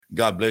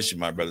God bless you,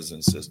 my brothers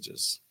and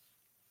sisters.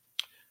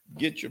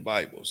 Get your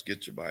Bibles,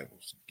 get your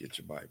Bibles, get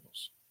your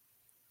Bibles.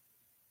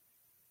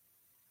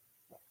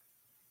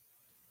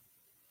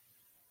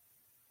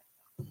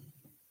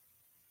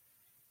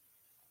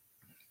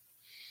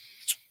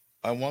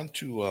 I want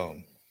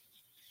to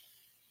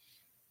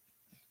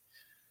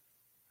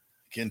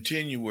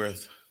continue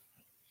with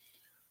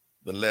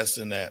the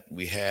lesson that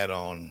we had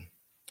on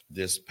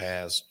this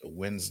past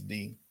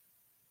Wednesday.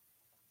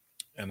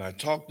 And I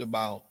talked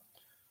about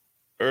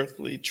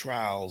earthly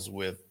trials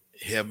with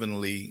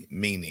heavenly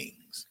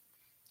meanings.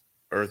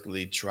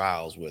 Earthly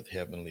trials with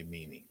heavenly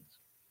meanings.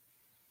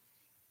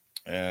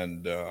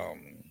 And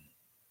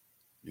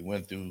we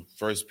went through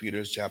 1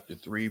 Peter chapter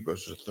 3,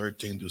 verses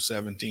 13 through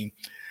 17.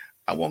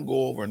 I won't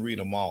go over and read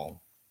them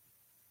all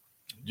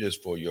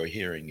just for your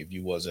hearing if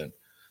you wasn't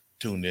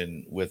tuned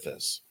in with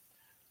us.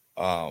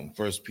 1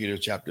 Peter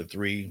chapter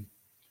 3,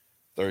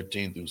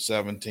 13 through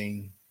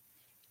 17.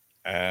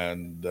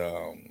 And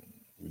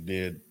we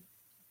did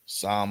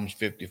Psalms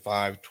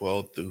 55,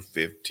 12 through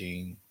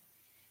 15,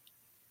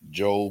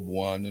 Job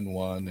 1 and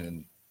 1,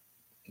 and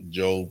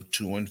Job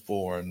 2 and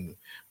 4. And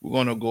we're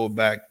going to go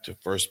back to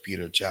 1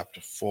 Peter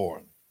chapter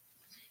 4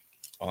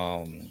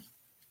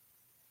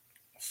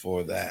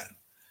 for that.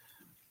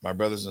 My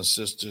brothers and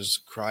sisters,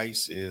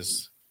 Christ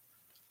is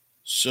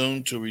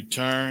soon to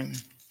return,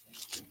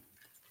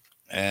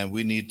 and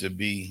we need to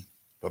be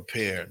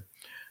prepared.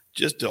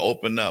 Just to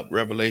open up,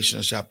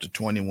 Revelation chapter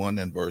 21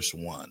 and verse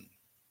 1.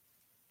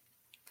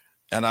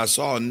 And I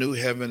saw a new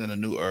heaven and a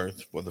new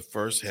earth, for the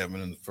first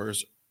heaven and the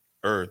first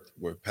earth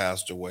were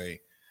passed away,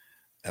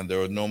 and there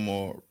was no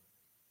more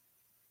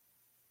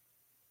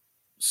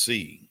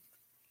sea.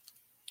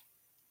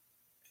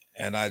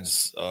 And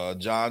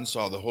John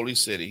saw the holy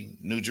city,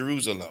 New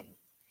Jerusalem,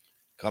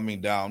 coming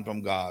down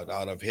from God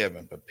out of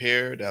heaven,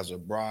 prepared as a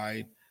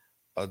bride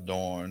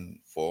adorned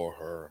for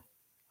her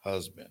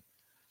husband.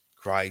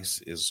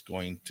 Christ is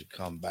going to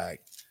come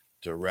back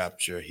to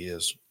rapture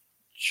his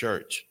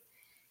church.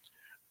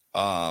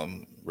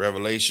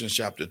 Revelation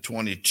chapter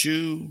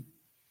 22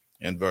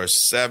 and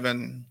verse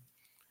 7.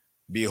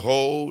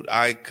 Behold,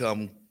 I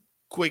come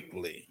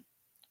quickly.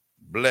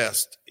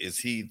 Blessed is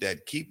he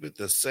that keepeth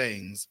the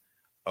sayings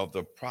of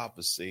the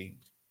prophecy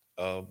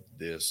of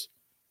this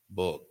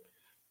book.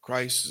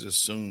 Christ is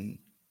soon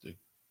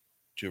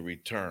to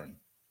return.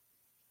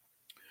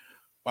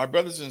 My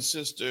brothers and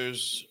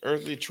sisters,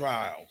 earthly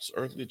trials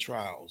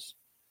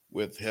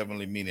with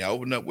heavenly meaning. I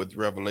open up with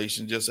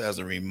Revelation just as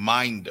a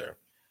reminder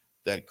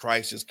that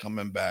Christ is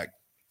coming back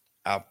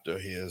after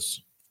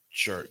his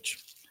church.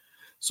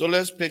 So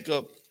let's pick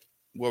up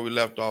where we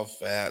left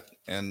off at,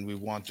 and we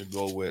want to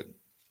go with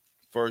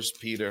 1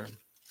 Peter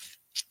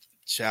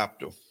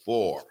chapter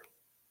 4.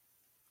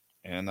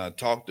 And I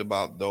talked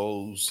about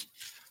those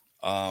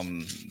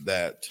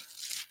that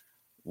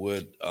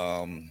would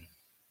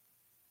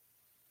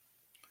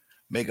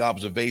make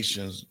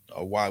observations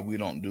of why we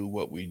don't do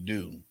what we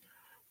do.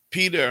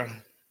 Peter's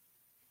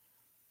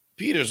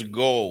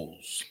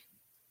goals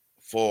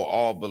for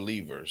all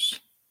believers.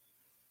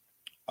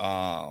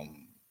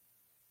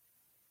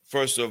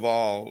 First of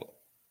all,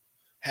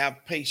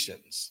 have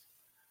patience.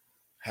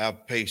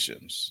 Have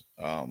patience.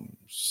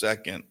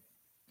 Second,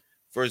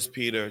 1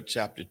 Peter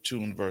chapter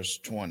 2 and verse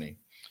 20.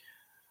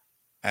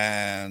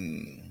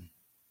 And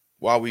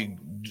while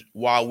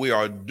we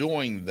are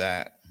doing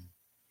that,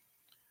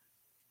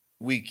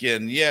 we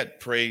can yet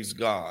praise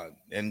God,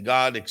 and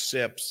God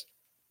accepts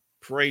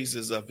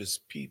praises of his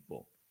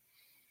people.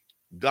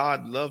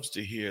 God loves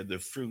to hear the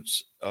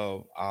fruits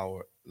of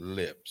our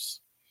lips.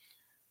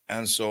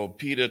 And so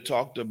Peter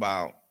talked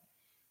about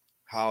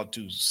how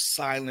to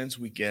silence,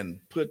 we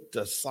can put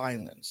to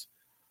silence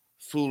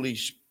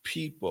foolish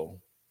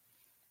people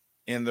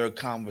in their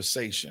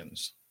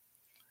conversations.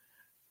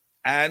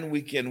 And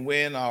we can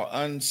win our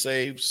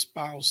unsaved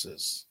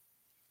spouses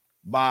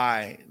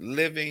by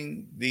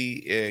living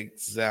the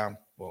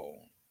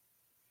example.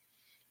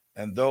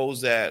 And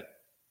those that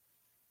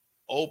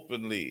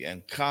openly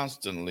and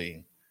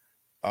constantly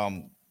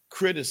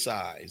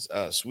criticize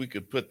us, we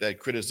could put that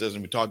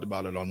criticism, we talked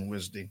about it on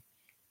Wednesday,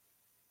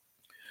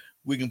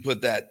 we can put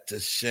that to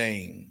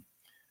shame.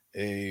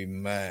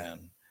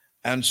 Amen.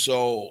 And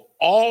so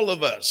all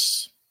of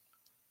us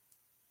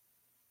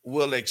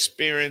will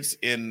experience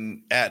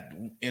in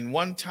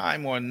one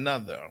time or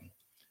another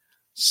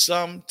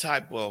some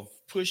type of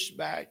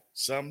pushback,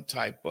 some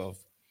type of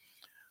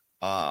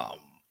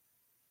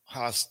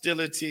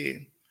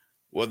hostility,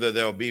 whether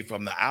they'll be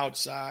from the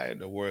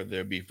outside or whether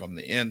they'll be from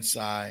the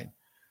inside.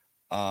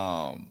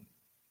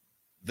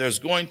 There's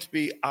going to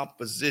be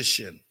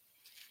opposition.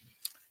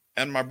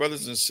 And my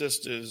brothers and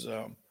sisters,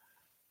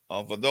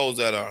 for those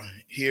that are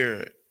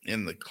here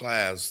in the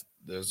class,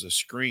 there's a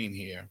screen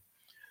here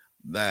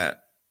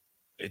that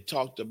it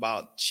talked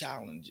about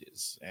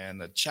challenges,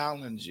 and the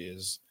challenge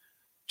is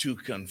to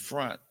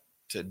confront,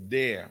 to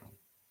dare,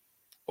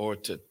 or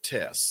to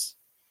test.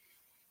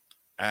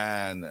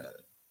 And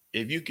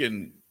if you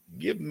can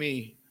give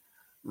me,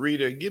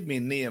 reader, give me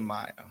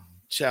Nehemiah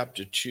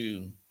chapter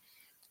 2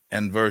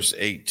 and verse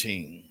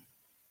 18.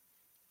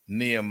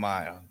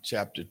 Nehemiah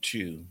chapter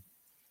 2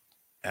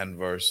 and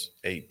verse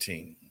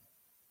 18.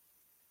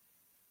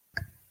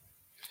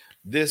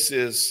 This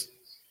is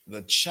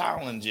the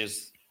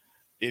challenges.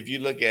 If you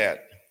look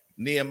at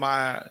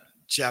Nehemiah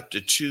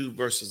chapter 2,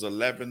 verses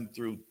 11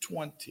 through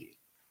 20,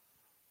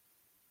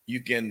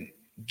 you can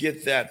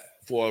get that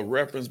for a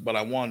reference, but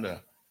I want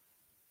to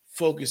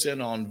focus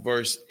in on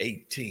verse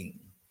 18.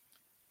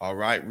 All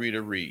right,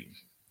 reader, read.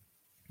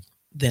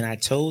 Then I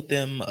told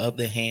them of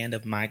the hand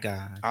of my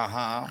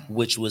God,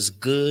 which was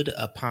good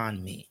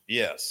upon me.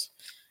 Yes.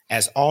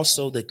 As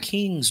also the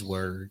king's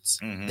words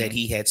that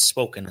he had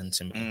spoken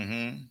unto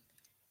me.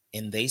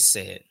 And they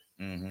said,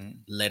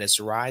 let us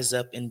rise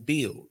up and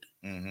build.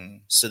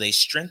 So they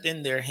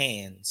strengthened their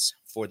hands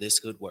for this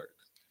good work.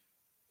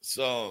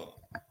 So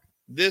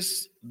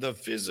the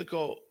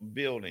physical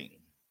building,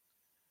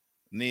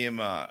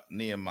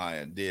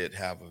 Nehemiah did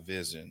have a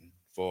vision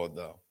for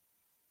the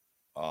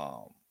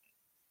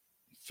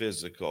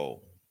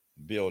physical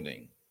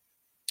building.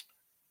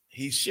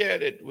 He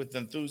shared it with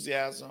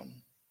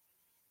enthusiasm,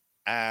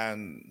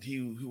 and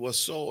he was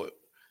so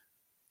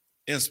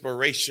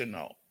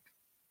inspirational,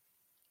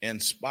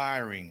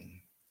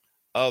 inspiring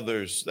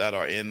others that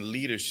are in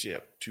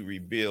leadership to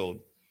rebuild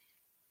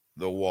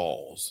the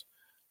walls.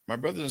 My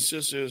brothers and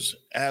sisters,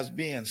 as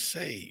being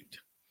saved,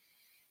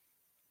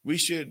 we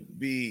should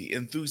be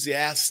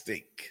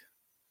enthusiastic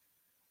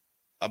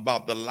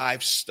about the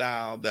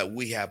lifestyle that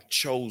we have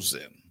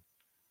chosen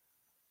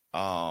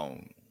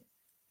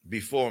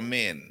before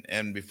men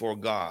and before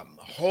God.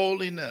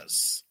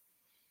 Holiness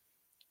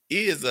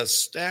is a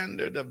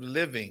standard of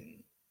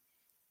living.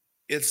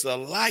 It's a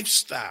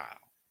lifestyle.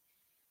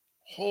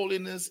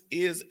 Holiness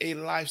is a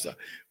lifestyle.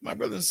 My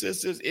brothers and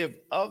sisters, if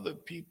other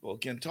people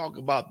can talk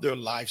about their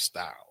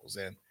lifestyles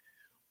and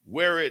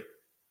wear it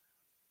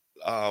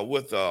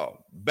with a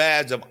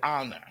badge of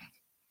honor,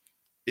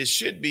 it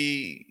should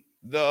be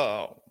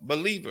the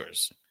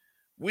believers.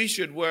 We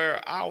should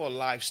wear our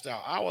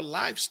lifestyle. Our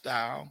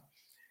lifestyle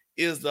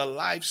is the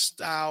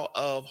lifestyle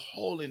of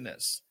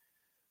holiness,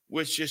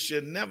 which you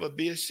should never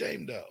be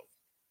ashamed of.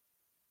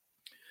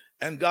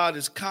 And God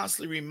is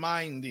constantly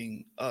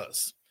reminding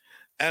us.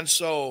 And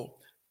so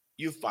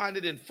you find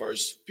it in 1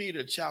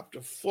 Peter chapter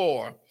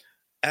 4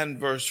 and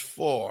verse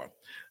 4.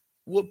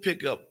 We'll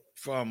pick up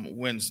from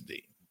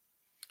Wednesday.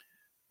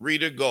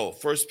 Reader, go.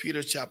 1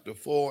 Peter chapter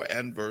 4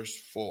 and verse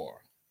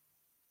 4.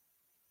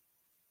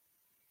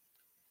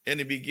 And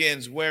it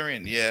begins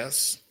wherein,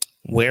 yes.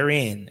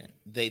 Wherein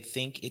they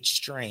think it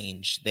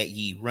strange that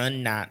ye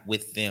run not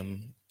with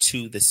them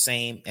to the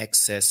same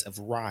excess of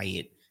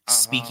riot,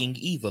 speaking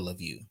evil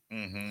of you,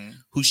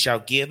 who shall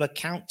give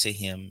account to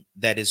him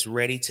that is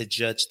ready to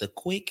judge the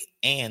quick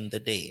and the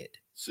dead.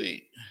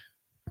 See,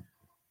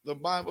 the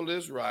Bible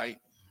is right.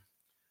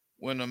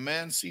 When a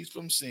man ceases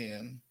from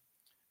sin,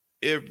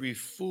 every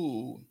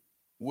fool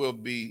will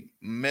be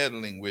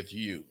meddling with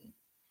you.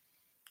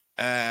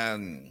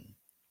 And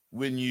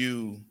when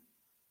you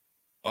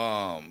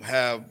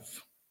have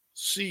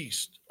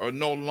ceased or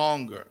no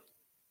longer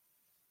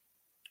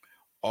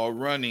are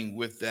running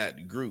with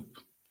that group,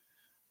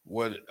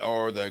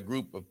 or the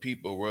group of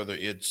people, whether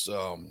it's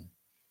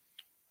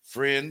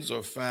friends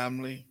or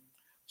family,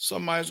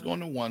 somebody's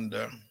going to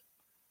wonder,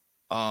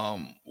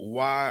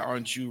 why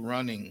aren't you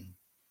running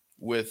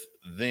with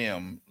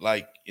them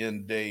like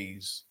in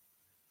days,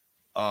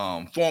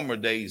 former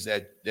days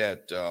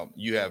that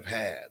you have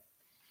had,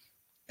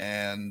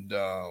 and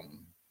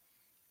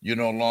you're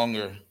no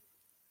longer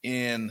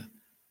in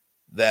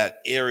that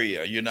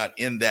area, you're not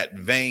in that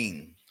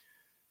vein.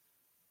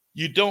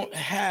 You don't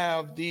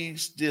have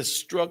these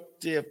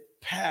destructive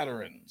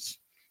patterns.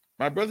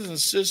 My brothers and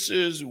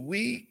sisters,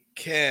 we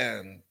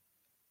can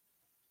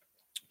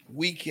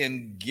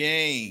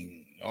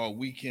gain, or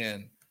we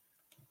can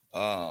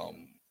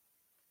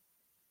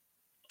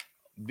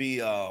be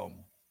a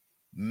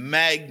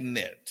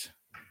magnet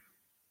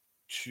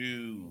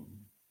to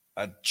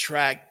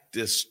attract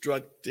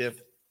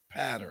destructive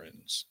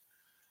patterns.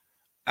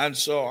 And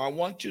so I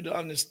want you to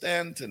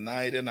understand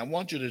tonight, and I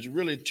want you to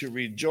really to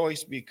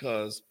rejoice,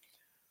 because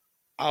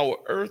our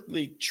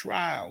earthly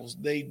trials,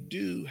 they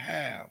do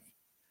have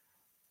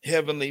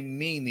heavenly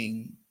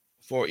meaning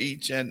for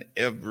each and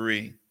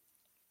every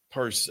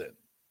person.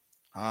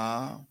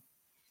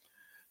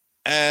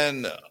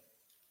 And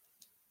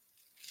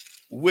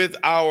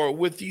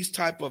with these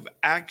type of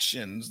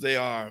actions,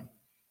 it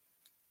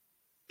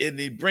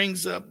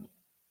brings up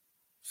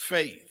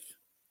faith.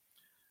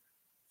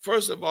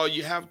 First of all,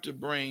 you have to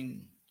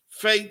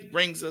faith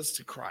brings us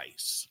to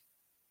Christ.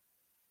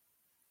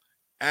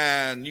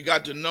 And you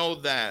got to know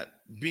that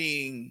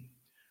the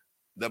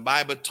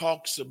Bible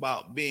talks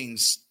about being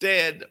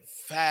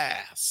steadfast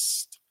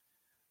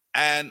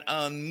and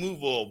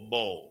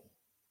unmovable.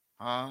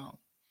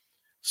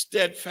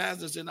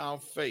 Steadfastness in our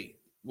faith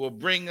will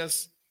bring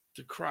us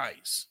to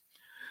Christ.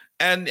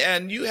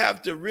 And you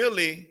have to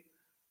really,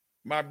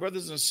 my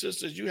brothers and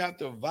sisters, you have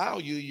to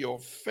value your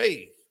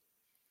faith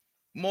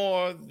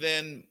more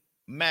than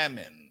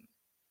mammon.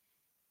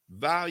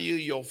 Value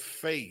your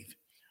faith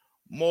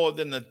more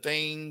than the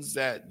things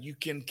that you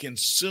can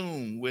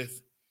consume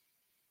with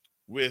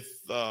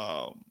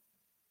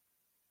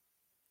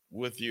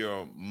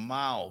your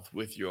mouth,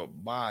 with your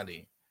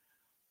body.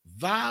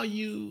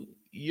 Value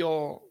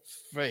your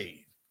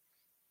faith.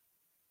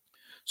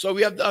 So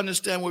we have to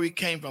understand where we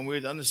came from. We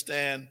have to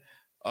understand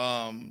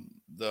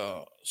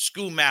the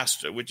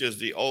schoolmaster, which is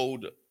the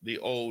Old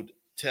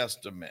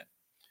Testament,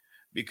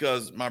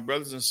 because my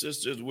brothers and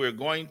sisters, we're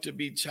going to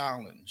be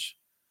challenged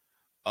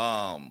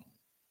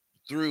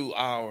through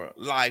our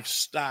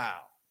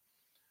lifestyle,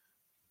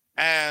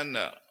 and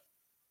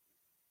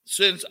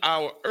since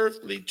our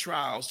earthly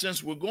trials,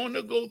 since we're going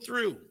to go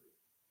through,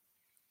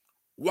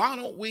 why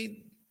don't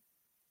we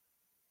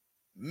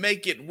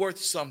make it worth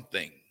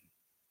something?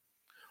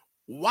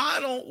 Why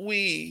don't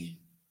we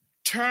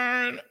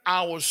turn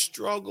our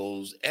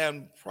struggles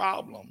and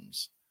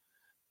problems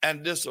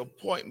and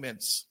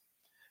disappointments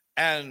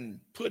and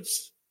put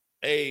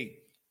a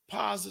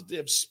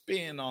positive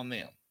spin on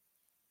them?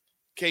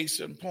 Case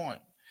in point.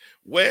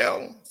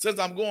 Well, since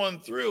I'm going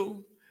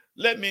through,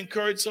 let me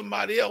encourage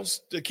somebody else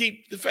to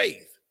keep the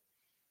faith.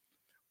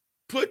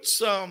 Put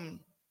some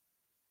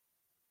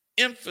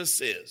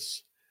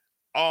emphasis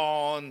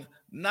on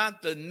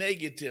not the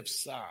negative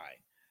side,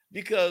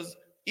 because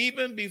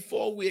even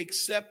before we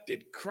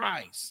accepted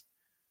Christ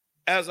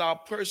as our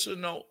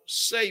personal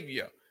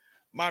Savior,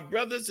 my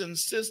brothers and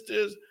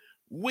sisters,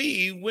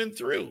 we went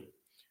through.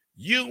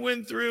 You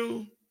went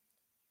through,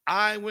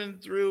 I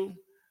went through,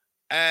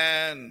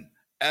 and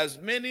as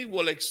many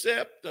will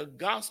accept the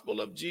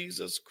gospel of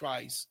Jesus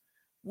Christ,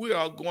 we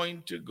are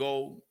going to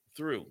go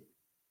through.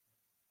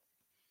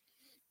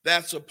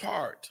 That's a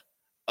part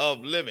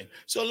of living.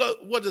 So look,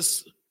 what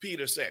does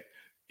Peter say?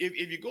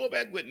 If you go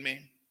back with me,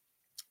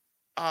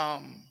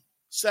 2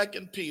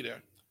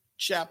 Peter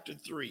chapter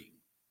 3.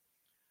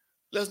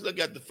 Let's look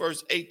at the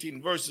first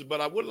 18 verses,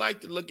 but I would like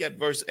to look at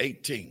verse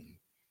 18.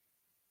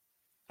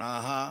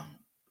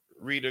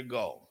 Reader,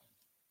 go.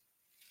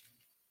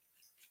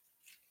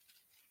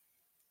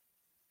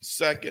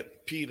 2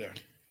 Peter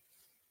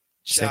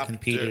chapter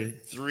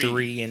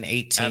 3 and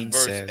 18 and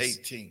verse says,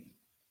 18.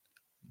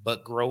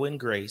 But grow in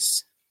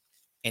grace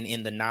and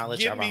in the knowledge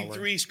Give of me our...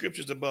 3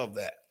 scriptures above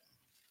that.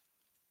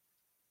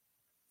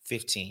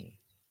 15.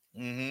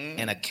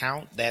 And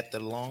account that the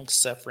long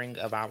suffering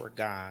of our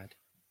God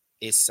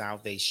is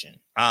salvation.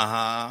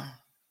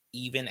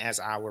 Even as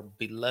our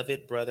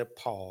beloved brother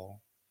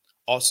Paul,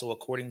 also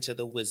according to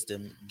the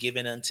wisdom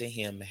given unto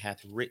him,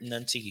 hath written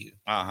unto you.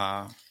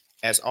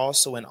 As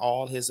also in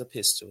all his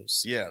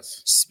epistles.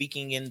 Yes.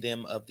 Speaking in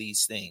them of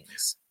these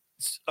things.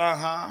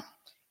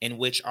 In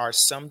which are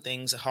some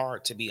things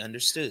hard to be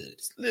understood.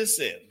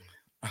 Listen.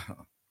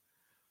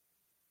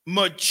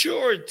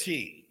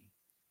 Maturity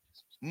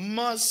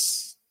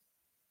must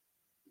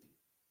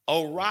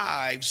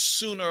arrive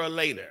sooner or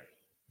later.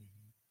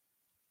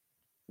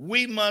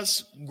 We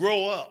must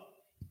grow up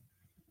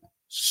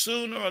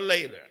sooner or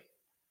later.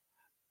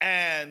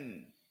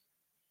 And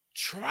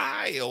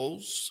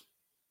trials,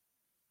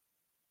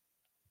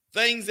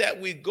 things that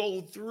we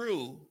go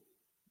through,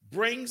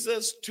 brings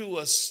us to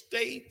a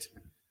state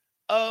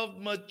of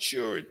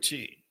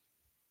maturity.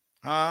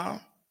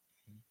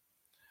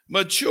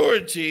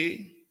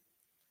 Maturity.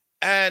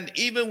 And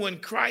even when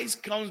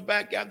Christ comes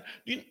back after,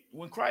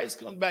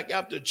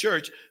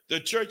 church, the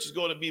church is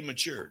going to be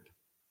matured.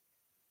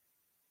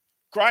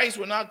 Christ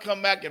will not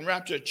come back and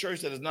rapture a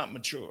church that is not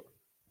mature.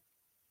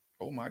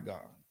 Oh my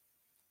God.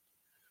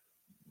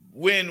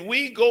 When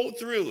we go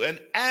through, and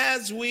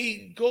as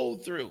we go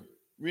through,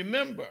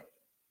 remember,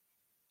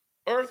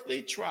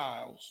 earthly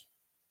trials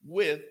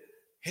with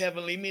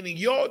heavenly meaning.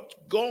 You're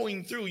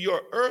going through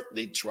your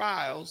earthly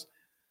trials,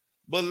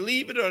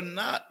 believe it or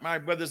not, my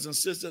brothers and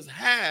sisters,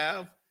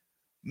 have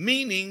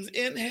meanings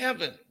in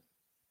heaven.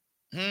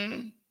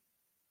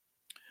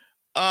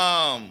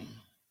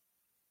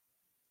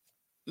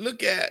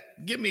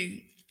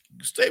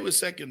 Stay with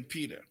 2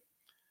 Peter.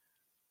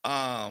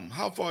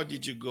 How far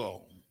did you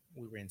go?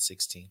 We were in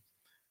 16.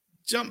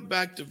 Jump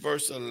back to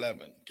verse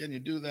 11. Can you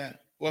do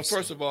that? Well,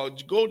 first of all,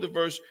 go to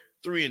verse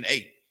 3 and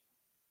 8.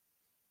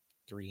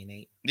 3 and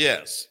 8?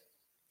 Yes.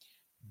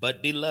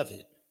 But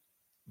beloved,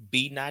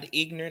 be not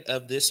ignorant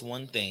of this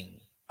one thing,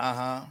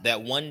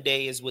 that one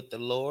day is with the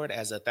Lord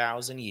as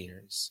 1,000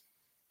 years,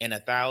 and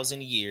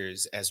 1,000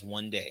 years as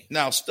one day.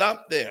 Now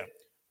stop there.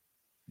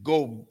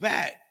 Go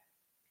back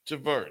to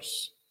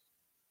verse.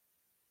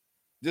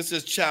 This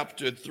is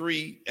chapter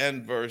 3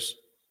 and verse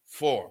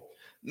 4.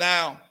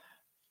 Now,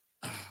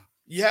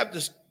 you have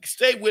to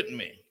stay with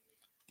me.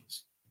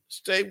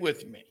 Stay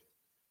with me.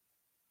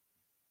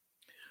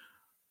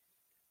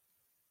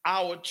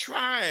 Our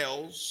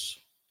trials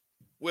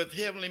with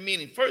heavenly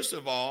meaning. First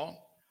of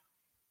all,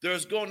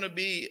 there's going to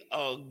be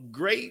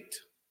great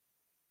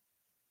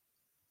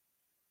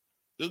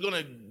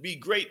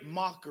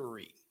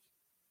mockery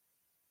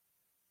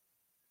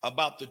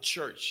about the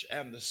church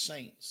and the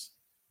saints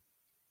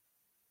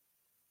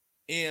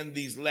in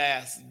these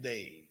last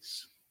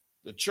days.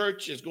 The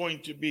church is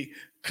going to be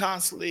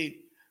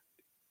constantly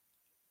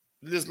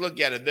Just look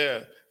at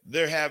it.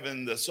 They're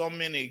having so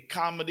many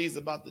comedies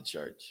about the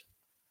church.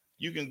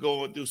 You can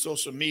go through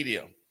social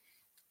media,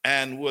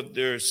 and with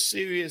their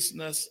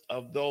seriousness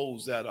of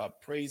those that are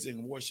praising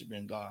and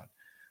worshiping God,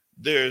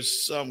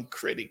 there's some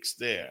critics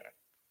there.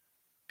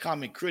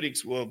 Comic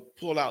critics will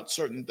pull out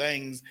certain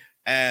things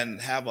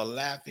and have a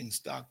laughing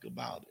stock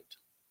about it.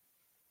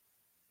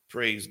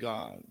 Praise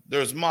God.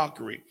 There's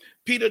mockery.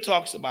 Peter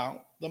talks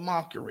about the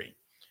mockery.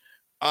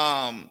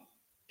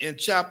 In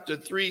chapter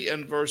 3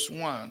 and verse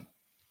 1,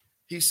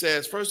 he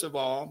says, first of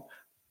all,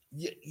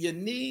 you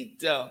need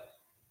to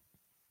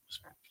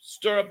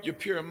stir up your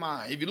pure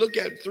mind. If you look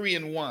at 3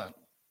 and 1,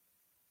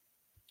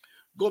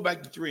 go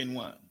back to 3 and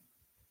 1.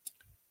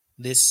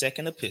 This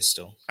second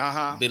epistle,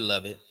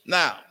 beloved.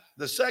 Now,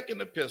 the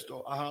second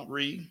epistle,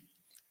 read.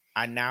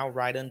 I now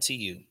write unto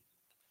you,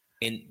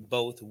 in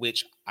both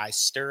which I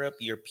stir up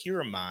your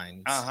pure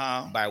minds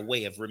by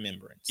way of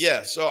remembrance.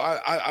 Yeah, so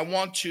I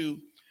want to,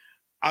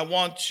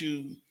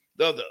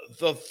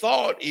 the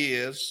thought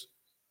is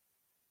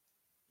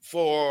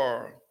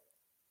for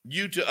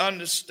you to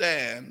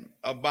understand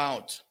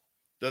about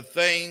the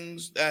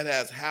things that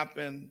has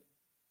happened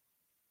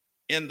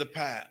in the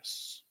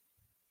past,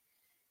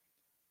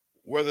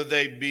 whether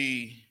they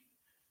be,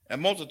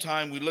 and most of the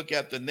time we look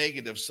at the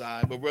negative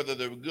side, but whether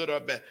they're good or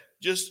bad,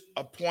 just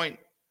a point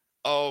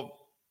of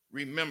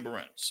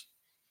remembrance.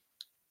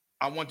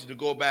 I want you to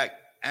go back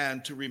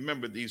and to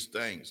remember these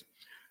things.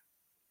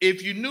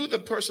 If you knew the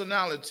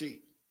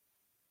personality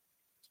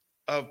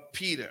of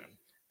Peter,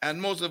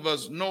 and most of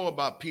us know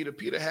about Peter,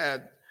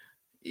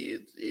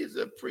 he's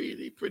a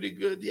pretty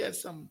good,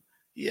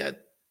 he had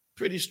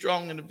pretty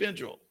strong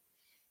individual.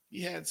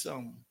 He had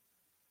some,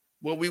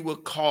 what we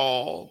would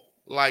call,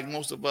 like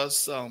most of us,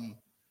 some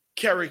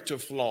character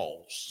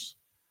flaws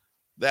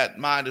that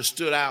might have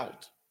stood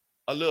out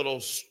a little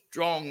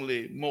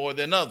strongly more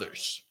than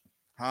others.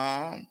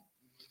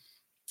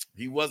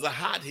 He was a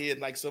hothead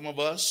like some of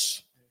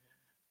us,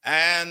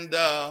 and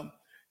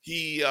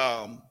he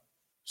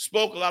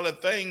spoke a lot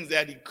of things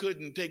that he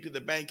couldn't take to the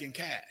bank in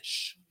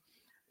cash.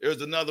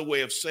 There's another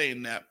way of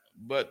saying that,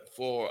 but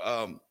for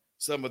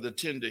some of the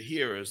tender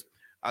hearers,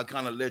 I'll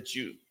kind of let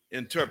you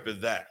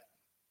interpret that.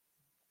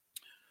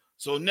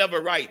 So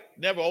never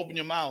open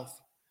your mouth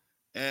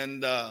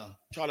and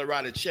try to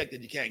write a check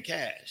that you can't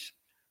cash.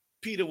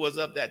 Peter was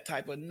of that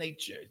type of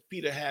nature.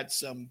 Peter had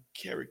some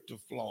character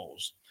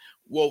flaws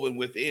woven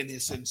within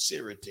his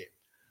sincerity.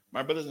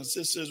 My brothers and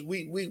sisters,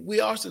 we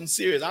are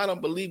sincere. I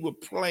don't believe we're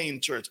playing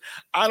church.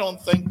 I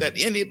don't think that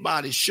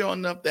anybody sure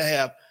enough to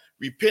have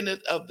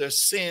repented of their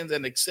sins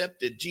and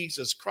accepted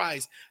Jesus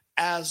Christ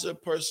as a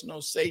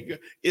personal savior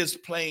is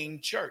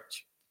playing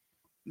church.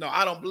 No,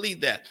 I don't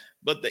believe that.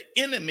 But the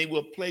enemy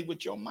will play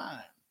with your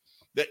mind.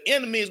 The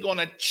enemy is going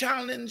to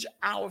challenge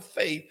our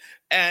faith,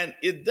 and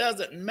it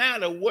doesn't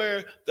matter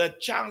where the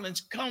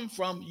challenge comes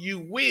from. You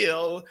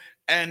will,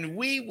 and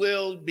we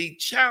will be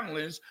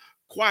challenged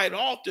quite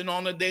often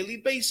on a daily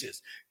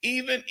basis.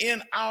 Even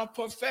in our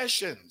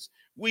professions,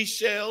 we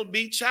shall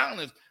be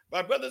challenged.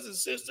 My brothers and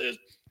sisters,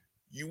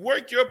 you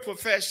work your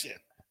profession,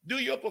 do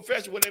your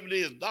profession, whatever it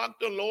is,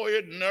 doctor,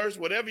 lawyer, nurse,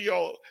 whatever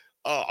your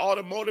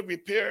automotive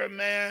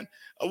repairman,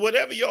 or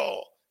whatever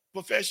your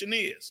profession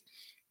is.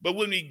 But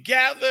when we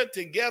gather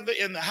together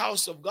in the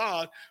house of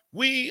God,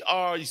 we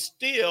are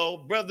still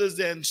brothers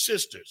and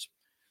sisters.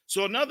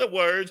 So in other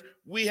words,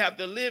 we have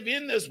to live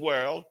in this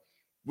world.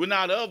 We're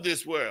not of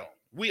this world.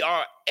 We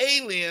are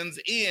aliens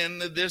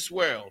in this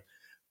world.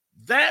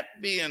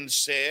 That being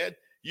said,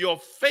 your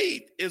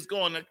faith is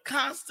going to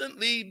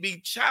constantly be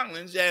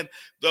challenged, and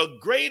the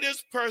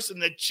greatest person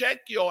to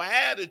check your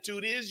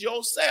attitude is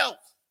yourself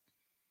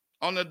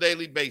on a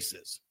daily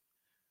basis.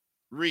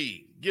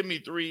 Read. Give me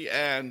 3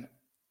 and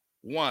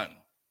 1.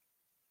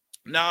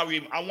 Now,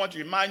 I want to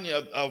remind you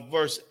of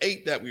verse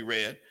 8 that we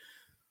read,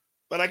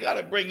 but I got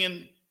to bring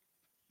in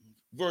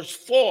verse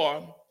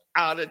 4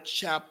 out of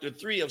chapter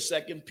 3 of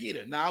 2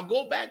 Peter. Now, I'll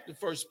go back to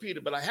 1 Peter,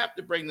 but I have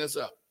to bring this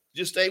up.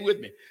 Just stay with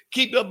me.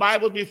 Keep your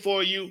Bible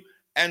before you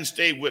and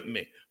stay with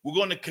me. We're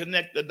going to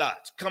connect the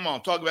dots. Come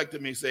on, talk back to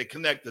me. Say,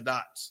 connect the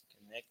dots.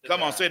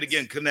 Come on, say it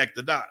again. Connect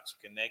the dots.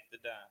 Connect the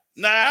dots.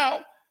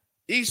 Now,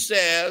 he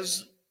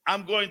says,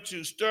 I'm going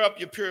to stir up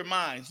your pure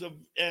minds. So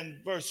in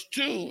verse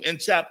 2 in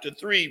chapter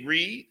 3,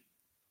 read.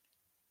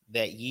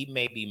 That ye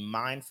may be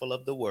mindful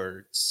of the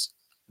words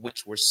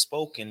which were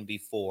spoken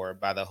before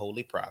by the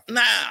holy prophets.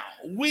 Now,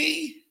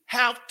 we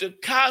have to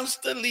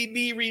constantly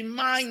be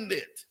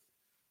reminded.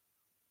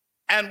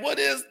 And what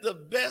is the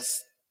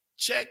best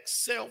check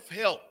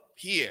self-help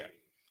here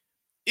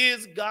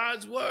is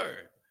God's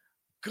word.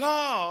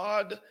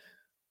 God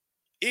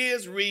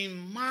is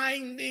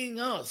reminding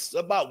us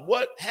about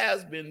what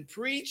has been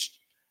preached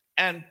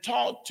and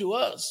taught to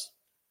us,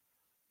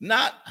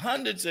 not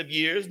hundreds of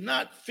years,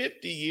 not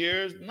 50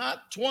 years,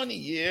 not 20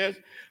 years,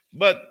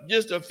 but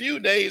just a few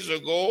days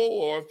ago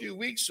or a few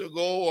weeks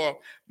ago or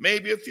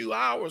maybe a few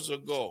hours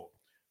ago.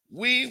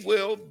 We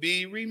will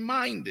be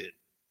reminded.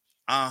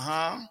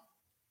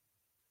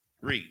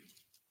 Read.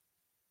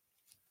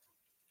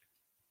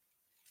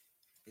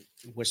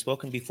 were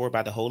spoken before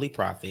by the holy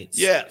prophets.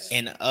 Yes.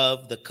 And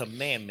of the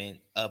commandment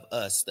of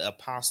us, the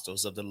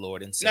apostles of the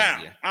Lord and Now,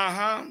 Savior.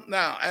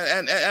 Now,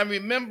 and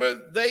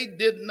remember, they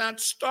did not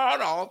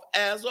start off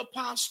as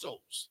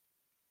apostles.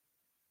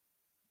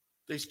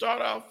 They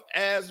start off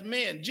as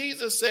men.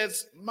 Jesus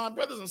says, my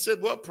brothers and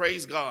sisters, well,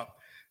 praise God.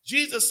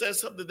 Jesus said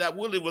something that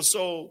really was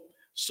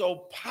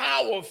so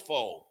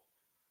powerful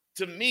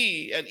to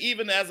me. And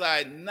even as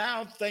I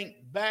now think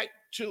back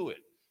to it,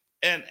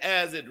 and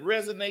as it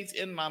resonates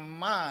in my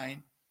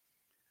mind,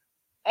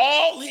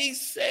 all he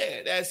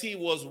said as he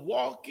was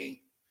walking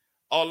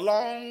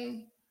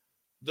along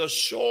the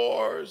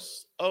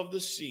shores of the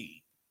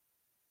sea,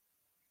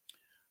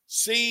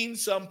 seeing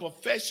some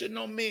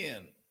professional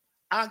men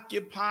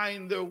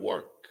occupying their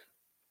work,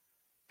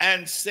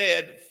 and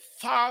said,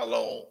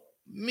 follow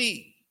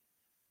me,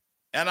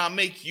 and I'll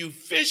make you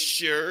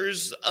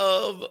fishers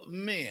of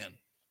men.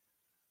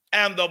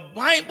 And the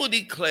Bible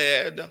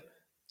declared,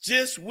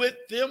 just with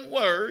them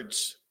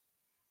words,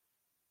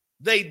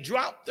 they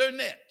dropped their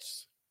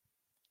nets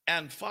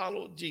and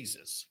followed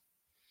Jesus.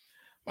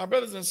 My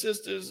brothers and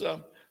sisters,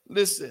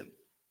 listen,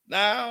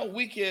 now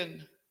we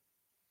can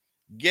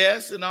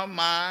guess in our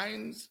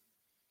minds,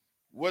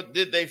 what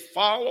did they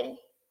follow?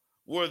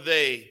 Were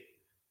they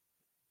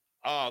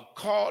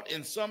caught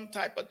in some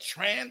type of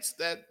trance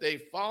that they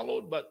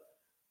followed? But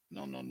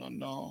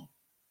no.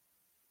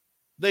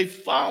 They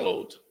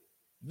followed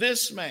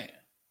this man.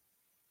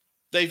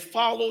 They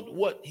followed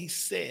what he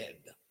said.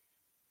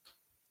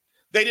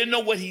 They didn't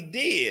know what he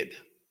did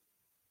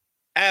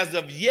as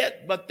of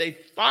yet, but they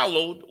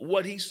followed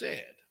what he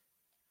said.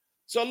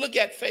 So look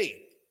at faith.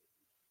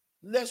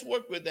 Let's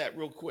work with that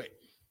real quick.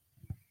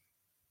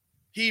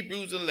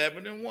 Hebrews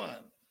 11:1.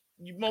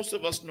 Most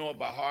of us know it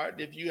by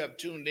heart. If you have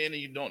tuned in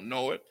and you don't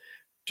know it,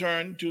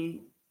 turn to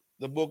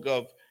the book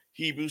of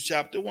Hebrews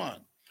chapter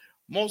 1.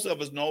 Most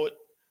of us know it.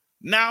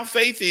 Now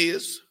faith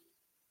is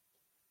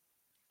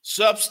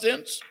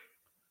substance.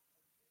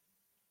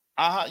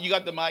 You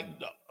got the mic,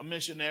 a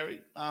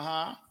missionary.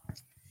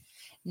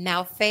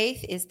 Now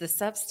faith is the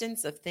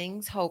substance of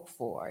things hoped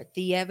for,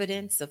 the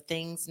evidence of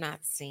things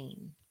not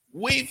seen.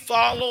 We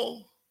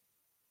follow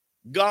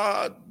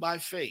God by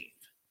faith,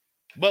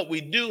 but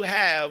we do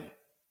have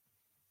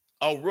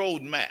a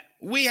roadmap.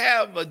 We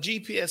have a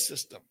GPS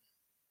system.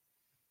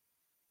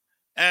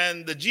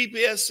 And the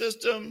GPS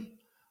system,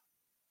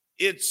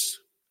 it's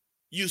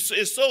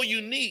so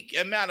unique.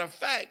 As a matter of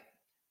fact,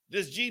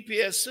 this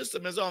GPS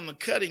system is on the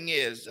cutting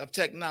edge of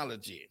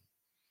technology.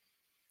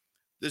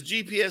 The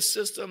GPS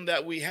system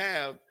that we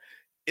have,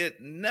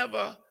 it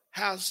never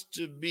has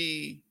to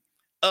be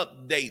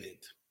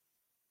updated.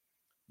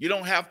 You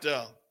don't have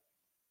to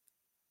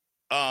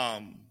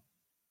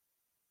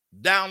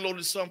download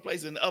it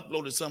someplace and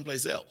upload it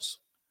someplace else,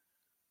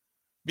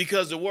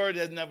 because the word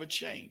has never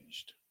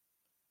changed.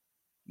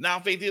 Now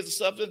faith is the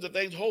substance of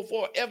things hoped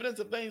for, evidence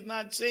of things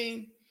not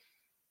seen.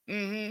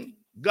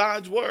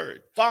 God's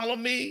word. Follow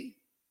me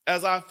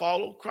as I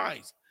follow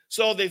Christ.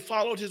 So they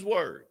followed his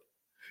word.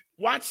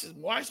 Watch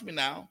me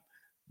now.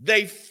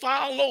 They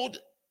followed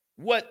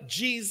what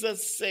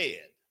Jesus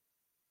said.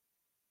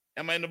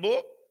 Am I in the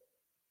book?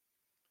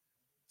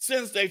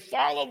 Since they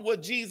followed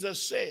what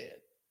Jesus said,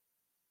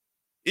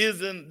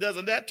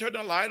 doesn't that turn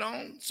the light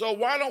on? So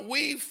why don't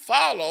we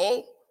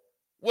follow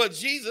what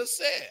Jesus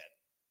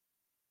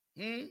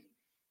said?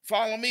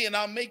 Follow me and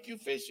I'll make you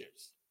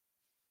fishers.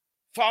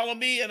 Follow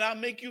me and I'll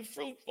make you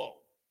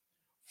fruitful.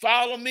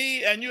 Follow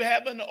me and you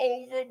have an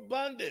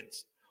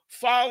overabundance.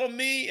 Follow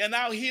me and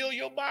I'll heal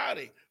your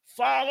body.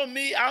 Follow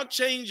me, I'll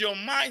change your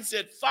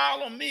mindset.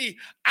 Follow me,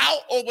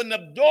 I'll open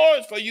up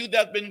doors for you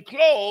that's been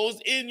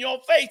closed in your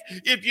faith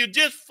if you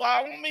just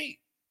follow me.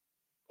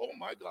 Oh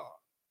my God.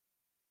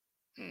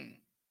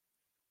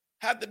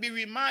 Have to be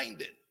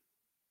reminded.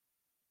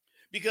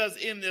 Because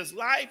in this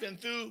life and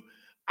through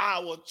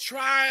our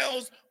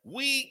trials,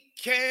 we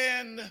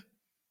can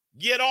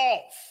get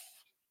off.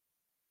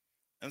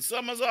 And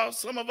some of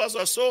us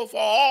are so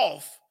far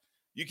off,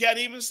 you can't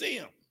even see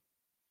them.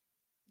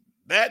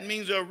 That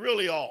means they're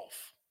really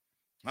off.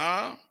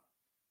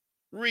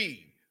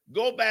 Read.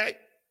 Go back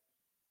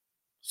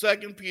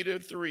 2 Peter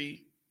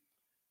 3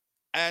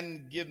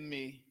 and give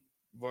me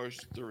verse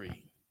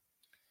 3.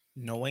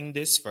 Knowing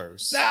this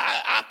first.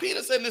 Now,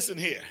 Peter said, listen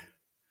here.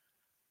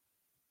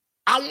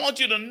 I want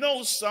you to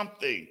know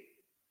something.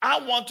 I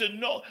want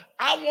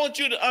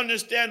you to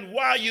understand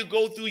why you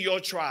go through your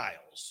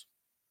trials.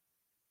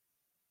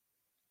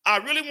 I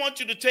really want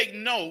you to take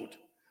note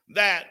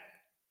that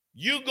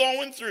you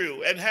going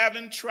through and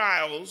having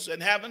trials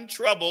and having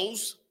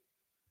troubles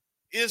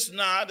is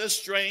not a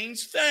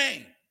strange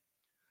thing.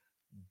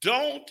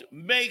 Don't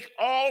make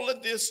all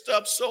of this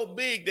stuff so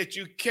big that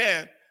you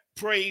can't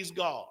praise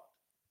God.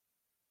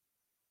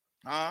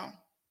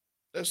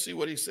 Let's see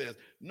what he says.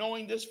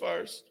 Knowing this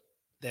first,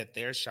 that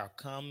there shall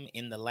come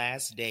in the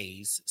last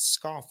days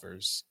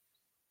scoffers,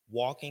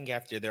 walking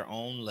after their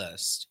own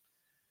lust,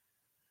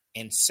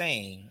 and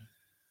saying,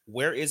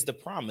 where is the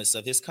promise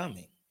of his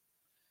coming?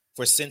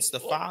 For since the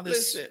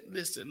fathers...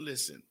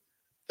 Listen.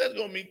 That's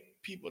going to be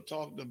people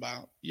talking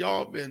about?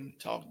 Y'all been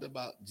talking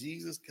about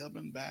Jesus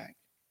coming back.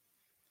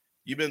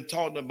 You've been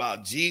talking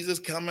about Jesus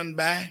coming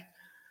back.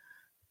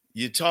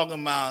 You're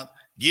talking about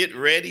get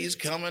ready, he's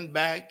coming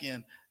back.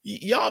 And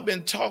y'all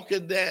been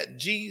talking that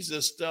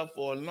Jesus stuff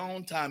for a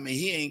long time, and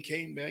he ain't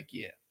came back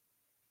yet.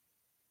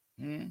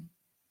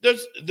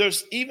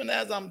 There's even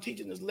as I'm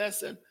teaching this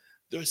lesson,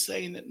 they're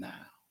saying it now.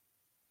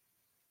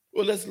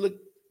 Well,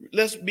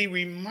 let's be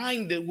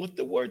reminded what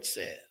the word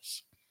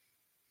says.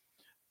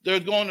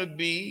 There's going to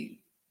be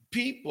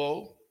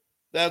people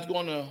that's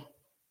going to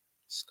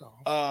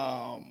They're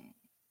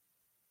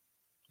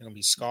going to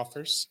be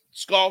scoffers,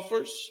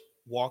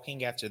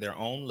 walking after their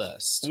own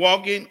lusts,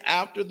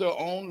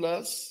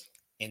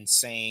 and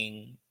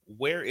saying,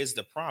 where is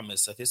the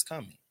promise of his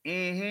coming?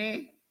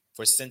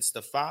 For since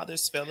the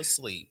fathers fell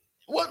asleep.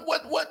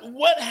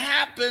 What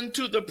happened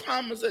to the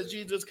promise that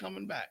Jesus is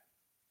coming back?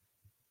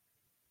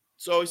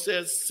 So he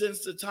says,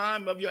 since the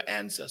time of your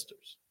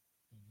ancestors.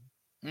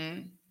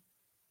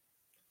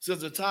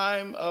 Since the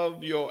time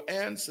of your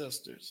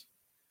ancestors,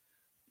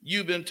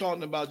 you've been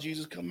talking about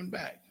Jesus coming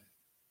back.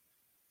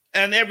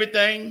 And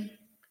everything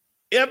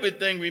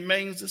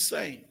remains the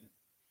same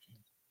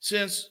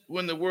since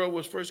when the world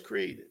was first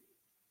created.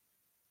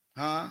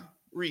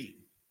 Read.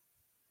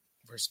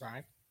 Verse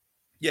 5.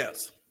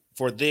 Yes.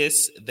 For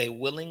this they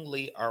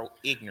willingly are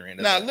ignorant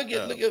of. Now look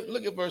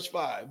at verse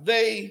 5.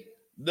 They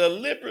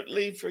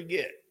deliberately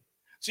forget.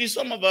 See,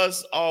 some of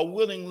us are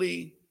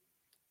willingly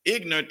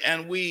ignorant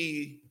and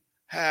we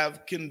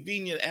have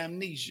convenient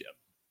amnesia.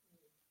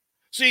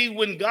 See,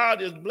 when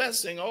God is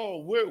blessing,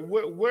 we're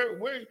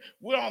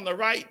on the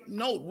right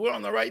note, we're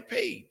on the right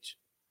page.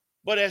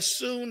 But as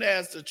soon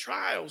as the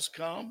trials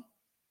come,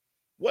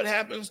 what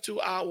happens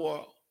to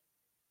our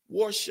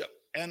worship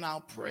and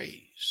our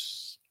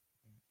praise?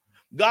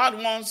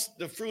 God wants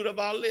the fruit of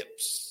our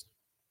lips.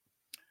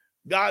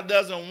 God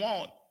doesn't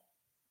want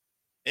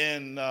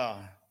an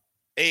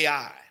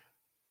AI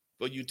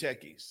for you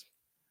techies.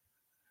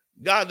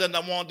 God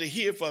doesn't want to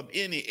hear from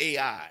any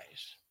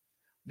AIs.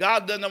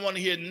 God doesn't want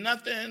to hear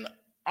nothing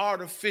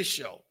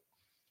artificial.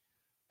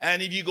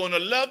 And if you're going to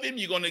love him,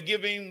 you're going to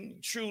give him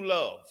true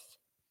love.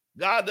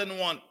 God doesn't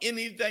want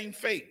anything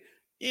fake.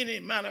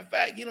 Matter of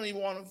fact, he don't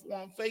even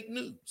want fake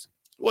news.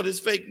 What is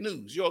fake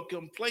news? Your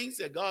complaints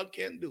that God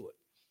can't do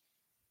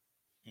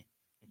it.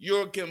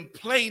 You're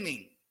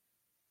complaining.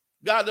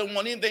 God doesn't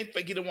want anything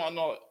fake. He don't want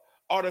no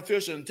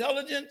artificial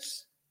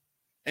intelligence.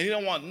 And he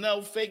don't want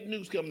no fake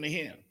news coming to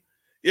him.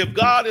 If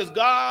God is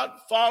God,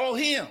 follow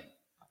him.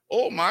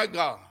 Oh, my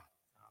God.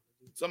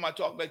 Somebody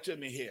talk back to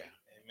me here.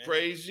 Amen.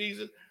 Praise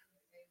Jesus.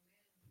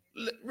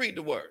 Read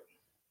the word.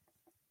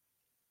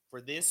 For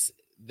this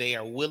they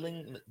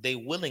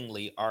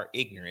willingly are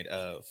ignorant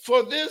of.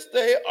 For this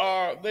they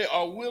are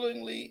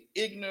willingly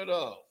ignorant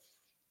of.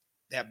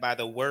 That by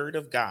the word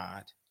of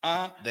God,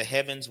 the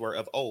heavens were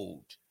of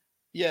old.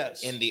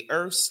 Yes. And the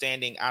earth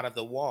standing out of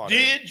the water.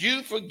 Did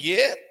you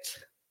forget?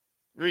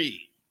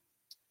 Read.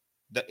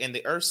 In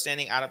the earth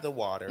standing out of the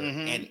water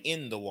and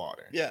in the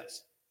water.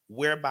 Yes.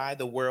 Whereby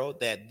the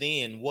world that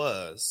then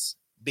was,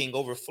 being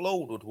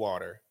overflowed with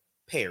water,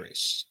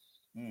 perished.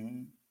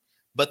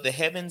 But the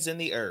heavens and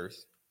the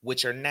earth,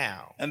 which are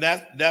now. And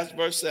that's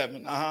verse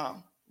 7.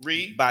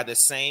 Read. By the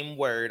same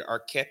word are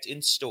kept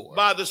in store.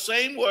 By the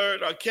same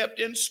word are kept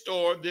in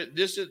store.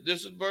 This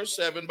is verse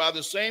 7. By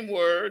the same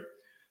word,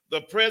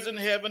 the present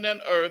heaven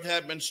and earth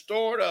have been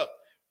stored up.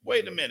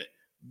 Wait a minute.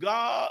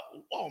 God,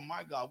 oh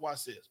my God,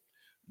 watch this.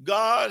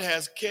 God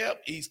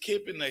he's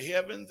keeping the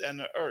heavens and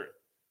the earth.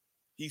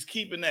 He's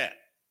keeping that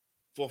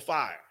for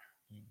fire.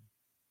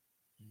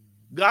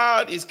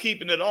 God is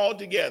keeping it all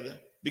together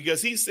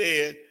because he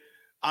said,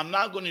 I'm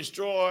not going to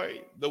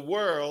destroy the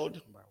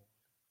world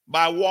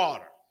by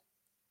water.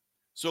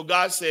 So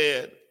God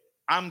said,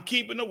 I'm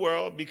keeping the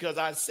world because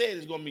I said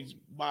it's going to be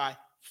by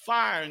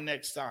fire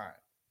next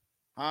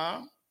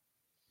time.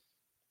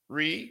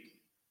 Read.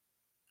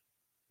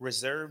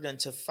 Reserved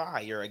unto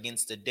fire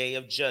against the day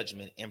of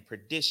judgment and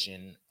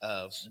perdition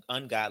of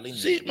ungodly men.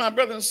 See, my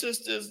brothers and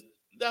sisters,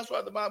 that's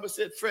why the Bible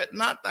said, fret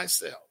not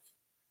thyself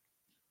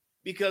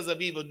because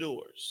of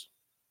evildoers.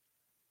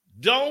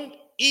 Don't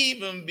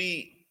even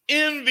be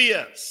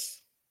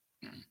envious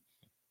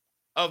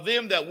of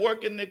them that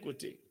work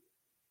iniquity.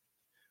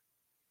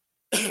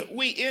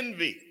 We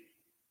envy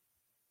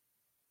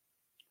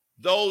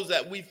those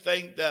that we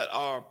think that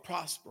are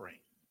prospering.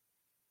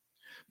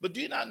 But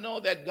do you not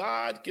know that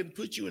God can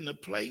put you in a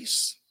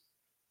place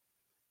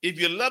if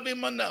you love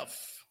him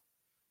enough,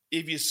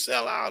 if you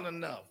sell out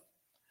enough,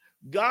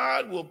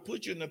 God will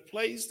put you in a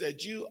place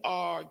that you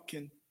are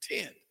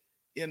content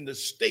in the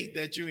state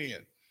that you're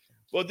in.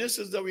 Well, this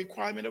is the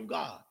requirement of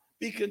God.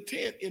 Be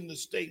content in the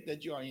state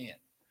that you are in.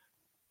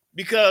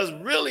 Because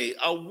really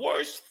a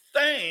worse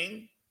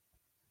thing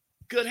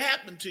could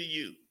happen to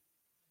you.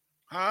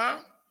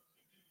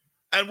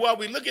 And while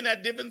we're looking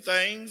at different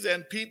things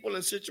and people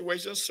and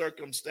situations,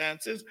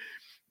 circumstances,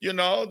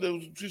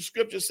 the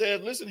scripture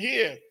says, listen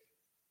here,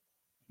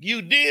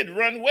 you did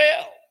run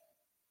well.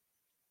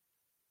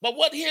 But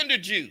what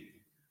hindered you?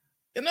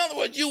 In other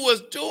words, you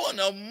was doing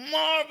a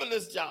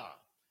marvelous job.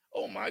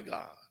 Oh my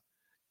God.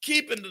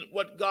 Keeping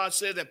what God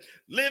said, and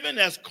living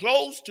as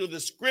close to the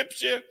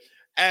scripture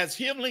as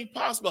humanly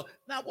possible.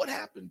 Now, what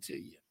happened to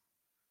you?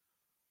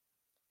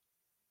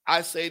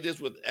 I say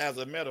this as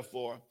a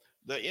metaphor.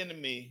 The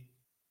enemy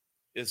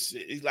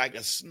he's like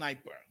a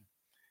sniper.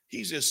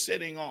 He's just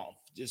setting off,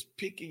 just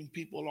picking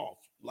people off,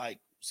 like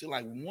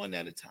one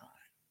at a time.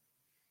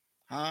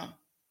 Huh?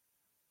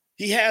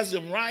 He has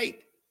them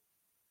right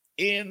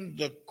in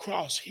the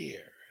crosshairs,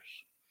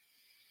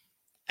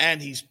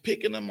 and he's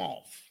picking them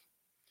off.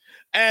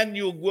 And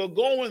we're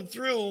going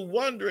through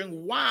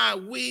wondering why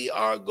we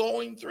are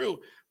going through.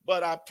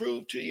 But I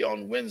proved to you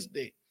on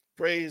Wednesday,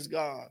 praise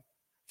God,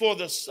 for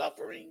the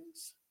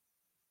sufferings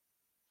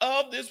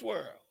of this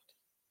world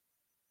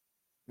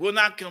will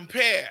not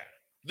compare.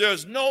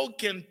 There's no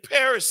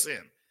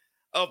comparison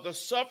of the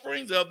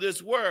sufferings of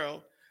this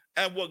world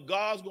and what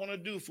God's going to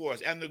do for us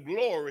and the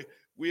glory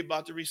we're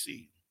about to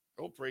receive.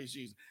 Oh, praise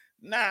Jesus.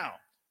 Now,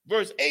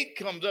 verse 8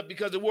 comes up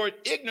because the word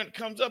ignorant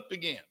comes up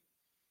again.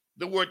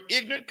 The word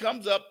ignorant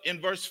comes up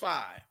in verse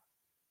 5,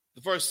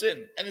 the first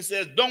sentence. And it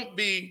says, don't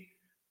be,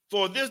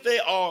 for this they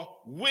are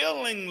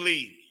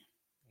willingly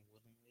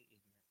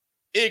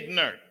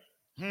ignorant.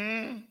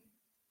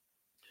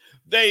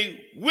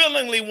 They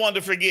willingly want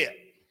to forget.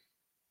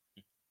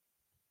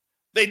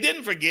 They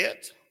didn't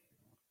forget,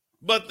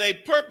 but they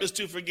purpose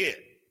to forget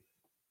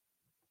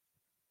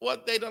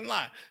what they done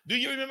lied. Do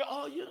you remember?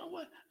 Oh, you know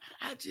what?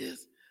 I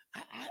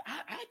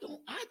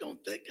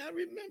don't think I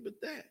remembered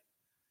that.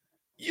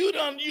 You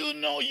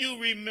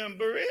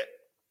remember it,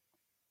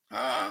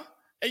 huh?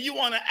 And you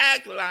want to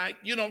act like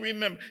you don't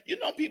remember. You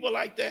know people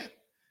like that.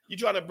 You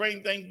try to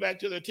bring things back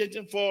to their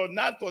attention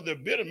not for the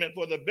betterment,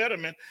 for the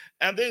betterment,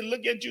 and they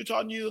look at you,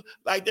 talking to you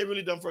like they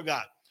really done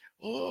forgot.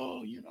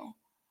 Oh,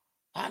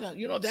 I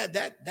don't.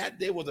 That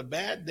day was a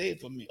bad day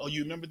for me. Oh,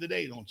 you remember the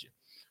day, don't you?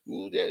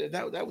 Ooh,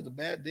 that was a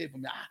bad day for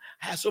me.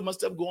 I had so much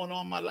stuff going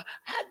on in my life.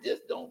 I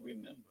just don't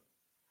remember.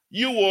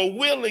 You were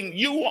willing,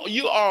 you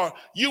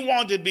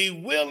want to be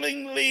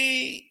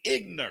willingly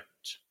ignorant.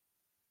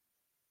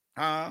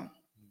 Huh?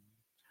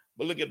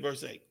 But look at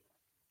verse 8.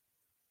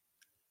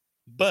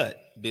 But,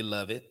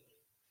 beloved,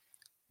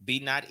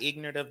 be not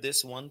ignorant of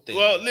this one thing.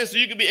 Well,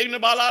 listen, you can be ignorant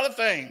about a lot of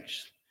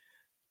things.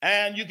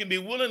 And you can be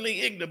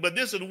willingly ignorant. But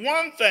this is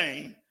one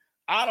thing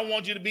I don't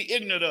want you to be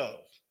ignorant of.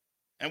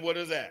 And what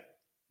is that?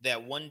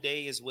 That one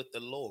day is with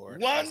the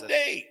Lord. One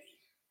day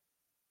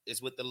is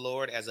with the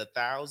Lord as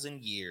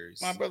 1,000 years.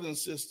 My brothers and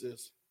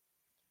sisters,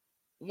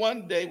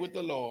 one day with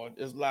the Lord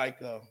is like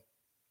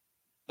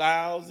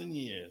 1,000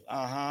 years.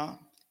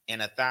 And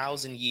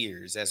 1,000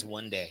 years as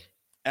one day.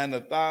 And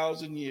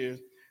 1,000 years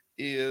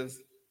is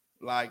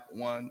like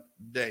one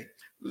day.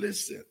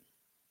 Listen.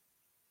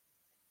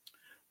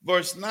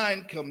 Verse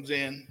 9 comes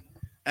in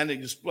and it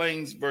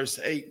explains verse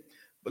 8.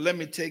 But let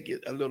me take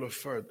it a little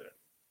further.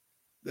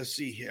 Let's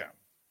see here.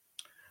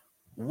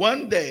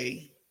 One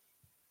day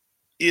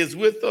is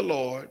with the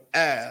Lord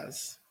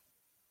as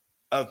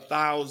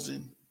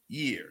 1,000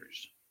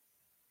 years.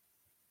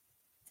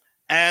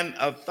 And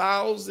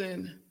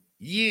 1,000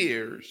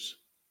 years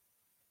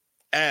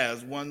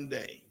as one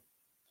day.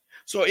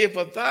 So if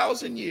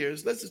 1,000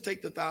 years, let's just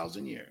take the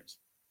 1,000 years.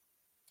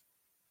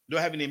 Do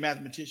I have any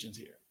mathematicians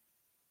here?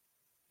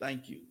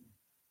 Thank you.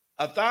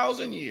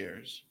 1,000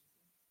 years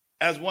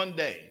as one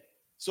day.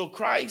 So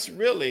Christ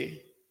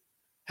really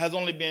has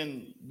only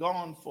been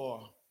gone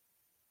for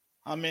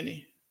how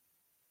many?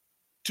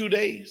 2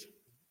 days?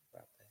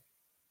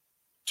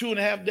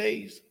 2.5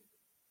 days?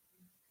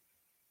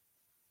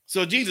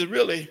 So Jesus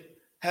really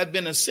had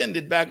been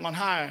ascended back on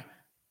high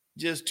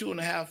just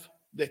 2.5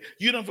 days.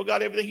 You done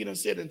forgot everything he done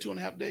said in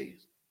 2.5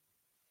 days?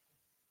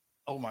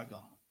 Oh my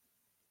God.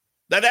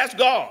 That's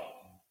God.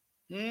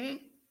 And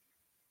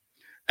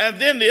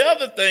then the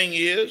other thing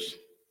is,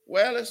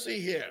 well, let's see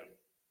here.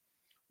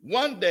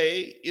 One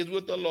day is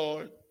with the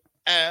Lord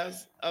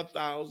as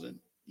 1,000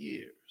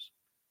 years.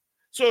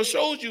 So it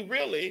shows you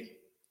really,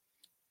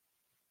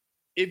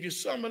 if you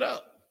sum it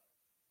up,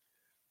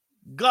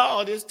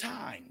 God is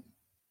time.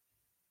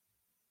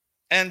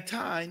 And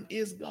time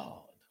is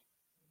God.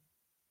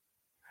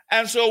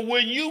 And so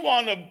when you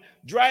want to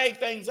drag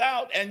things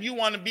out and you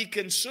want to be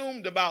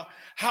consumed about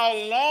how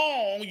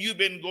long you've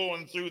been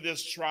going through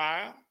this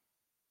trial,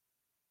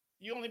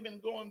 you only been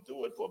going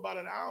through it for about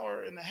 1.5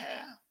 hours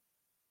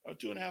or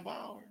 2.5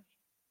 hours.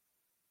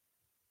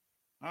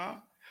 Huh?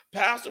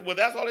 Pastor, well,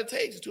 that's all it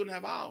takes is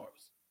 2.5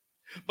 hours.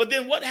 But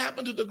then what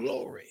happened to the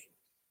glory?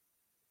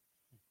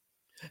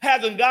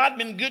 Hasn't God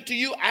been good to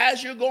you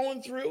as you're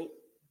going through?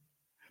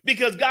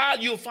 Because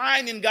God, you'll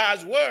find in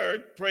God's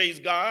word,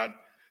 praise God,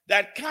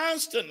 that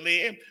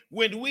constantly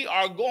when we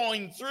are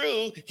going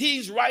through,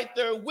 he's right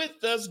there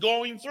with us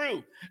going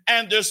through.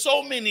 And there's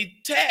so many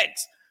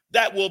texts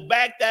that will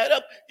back that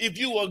up. If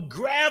you will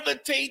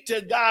gravitate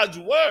to God's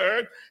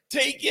word,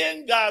 take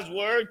in God's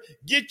word,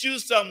 get you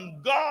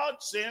some God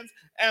sense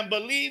and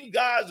believe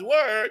God's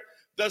word,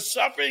 The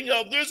suffering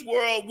of this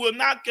world will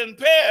not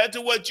compare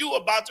to what you're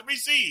about to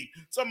receive.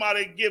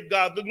 Somebody give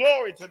God the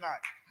glory tonight.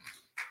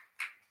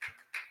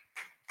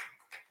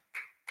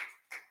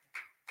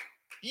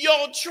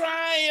 Your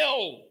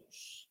trials,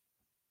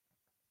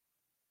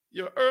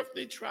 your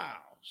earthly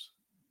trials,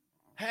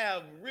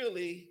 have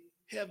really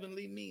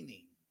heavenly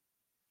meaning.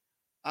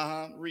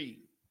 Read.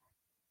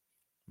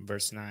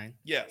 Verse 9.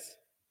 Yes.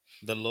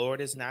 The Lord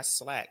is not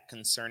slack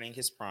concerning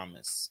his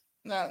promise.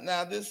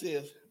 Now this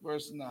is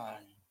verse 9.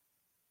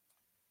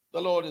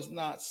 The Lord is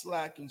not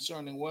slack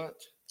concerning what?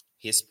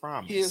 His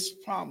promise. His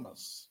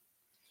promise.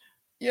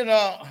 You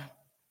know,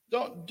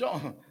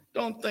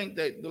 don't think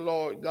that the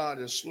Lord God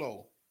is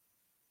slow.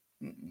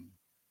 Mm-mm.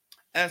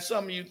 And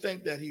some of you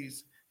think that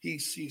he's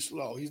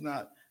slow. He's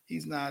not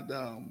he's not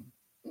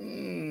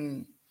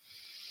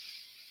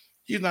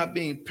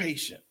being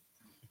patient.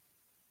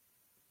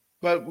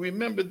 But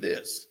remember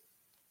this.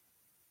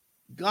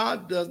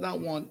 God does not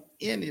want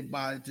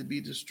anybody to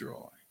be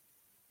destroyed.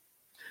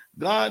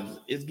 God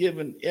is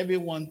giving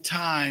everyone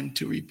time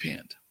to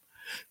repent.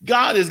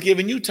 God is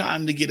giving you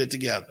time to get it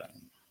together.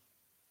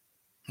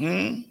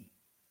 And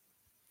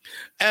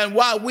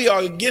while we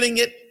are getting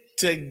it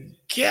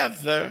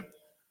together,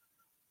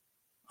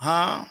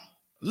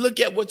 look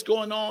at what's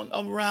going on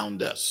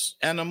around us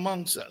and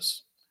amongst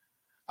us.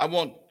 I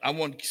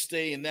won't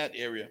stay in that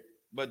area,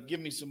 but give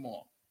me some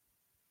more.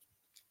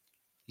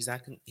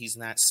 He's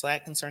not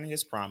slack concerning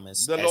his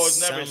promise. The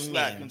Lord's never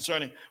slack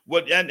concerning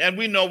what, and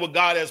we know what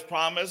God has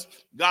promised.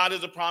 God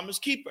is a promise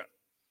keeper.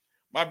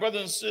 My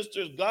brothers and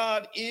sisters,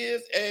 God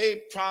is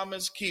a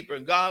promise keeper.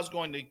 God's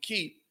going to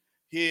keep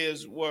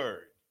his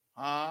word.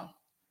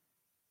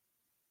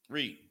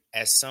 Read.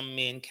 As some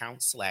men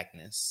count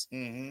slackness,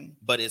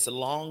 but is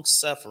long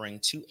suffering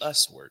to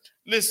usward.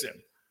 Listen,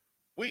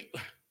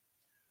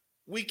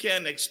 we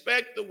can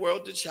expect the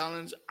world to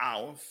challenge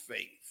our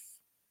faith.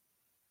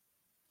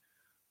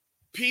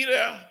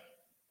 Peter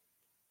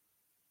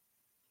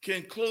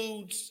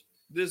concludes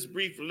this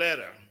brief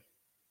letter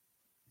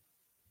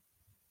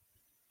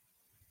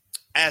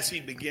as he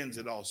begins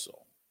it also.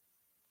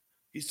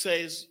 He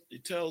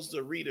tells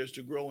the readers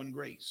to grow in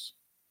grace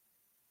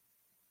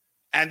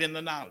and in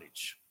the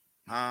knowledge.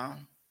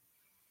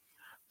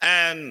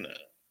 And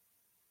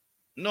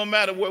no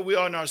matter where we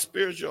are in our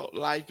spiritual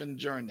life and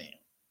journey,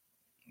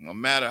 no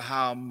matter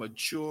how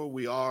mature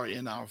we are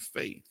in our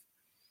faith,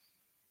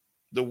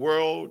 the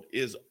world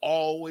is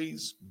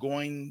always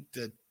going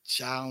to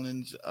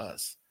challenge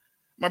us.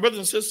 My brothers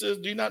and sisters,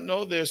 do you not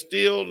know there's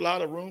still a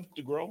lot of room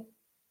to grow?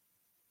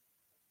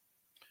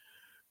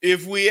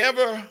 If we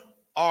ever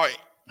are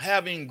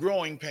having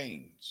growing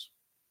pains,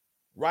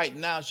 right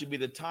now should be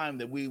the time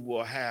that we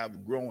will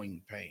have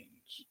growing pains.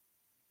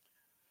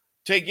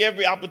 Take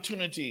every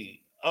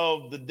opportunity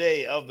of the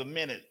day, of the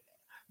minute.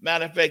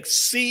 Matter of fact,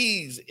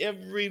 seize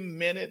every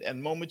minute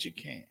and moment you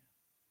can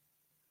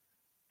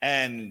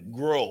and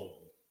grow.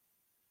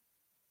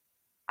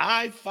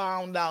 I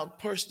found out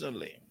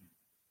personally,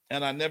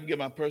 and I never give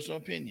my personal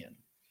opinion,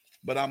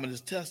 but I'm going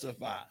to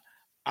testify.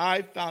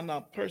 I found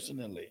out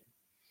personally,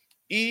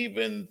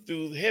 even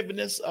through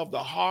heaviness of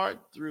the heart,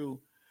 through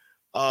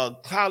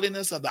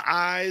cloudiness of the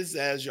eyes,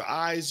 as your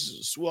eyes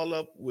swell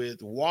up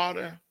with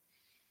water,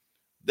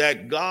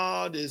 that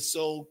God is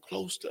so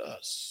close to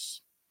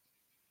us.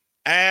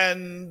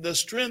 And the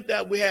strength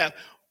that we have,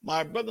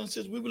 my brothers and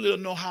sisters, we really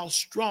don't know how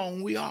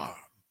strong we are.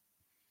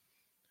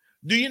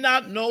 Do you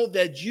not know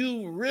that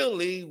you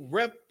really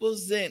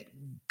represent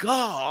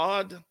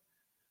God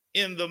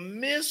in the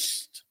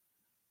midst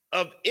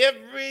of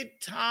every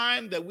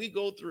time that we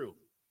go through?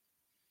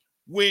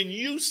 When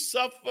you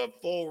suffer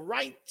for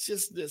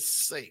righteousness'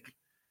 sake,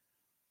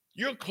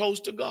 you're close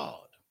to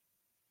God.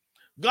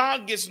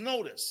 God gets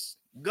notice.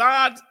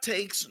 God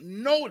takes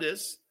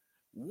notice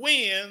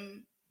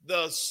when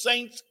the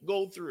saints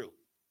go through.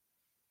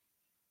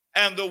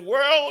 And the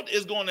world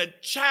is going to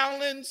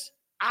challenge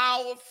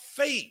our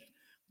faith.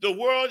 The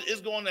world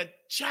is going to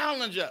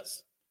challenge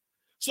us.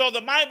 So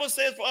the Bible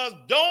says for us,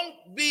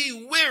 don't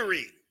be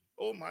weary.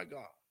 Oh my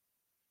God.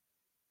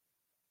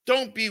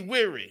 Don't be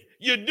weary.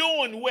 You're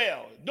doing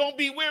well. Don't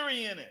be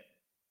weary in it.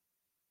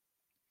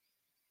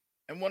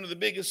 And one of the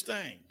biggest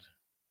things,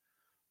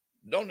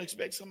 don't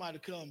expect somebody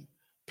to come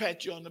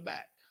pat you on the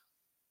back.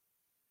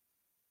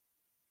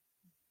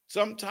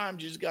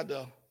 Sometimes you just got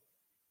to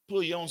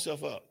pull your own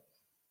self up.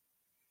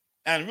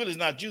 And really, it's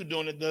not you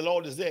doing it. The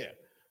Lord is there.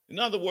 In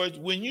other words,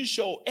 when you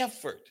show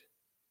effort,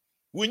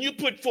 when you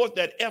put forth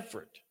that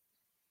effort,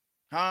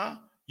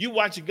 you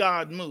watch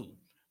God move.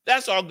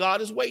 That's all God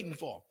is waiting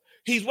for.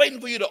 He's waiting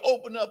for you to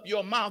open up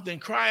your mouth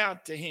and cry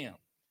out to him.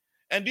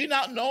 And do you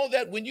not know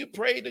that when you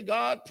pray to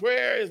God,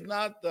 prayer is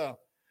not the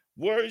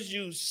words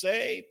you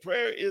say.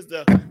 Prayer is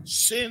the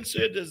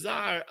sincere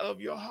desire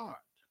of your heart.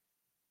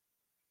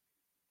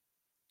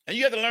 And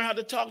you have to learn how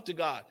to talk to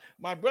God.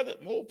 My brother,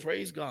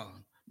 praise God.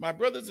 My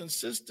brothers and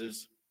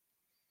sisters,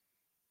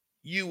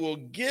 you will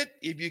get,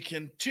 if you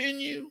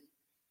continue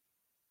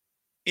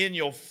in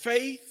your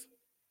faith,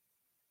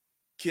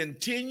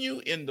 continue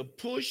in the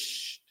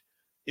push,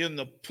 in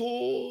the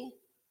pull,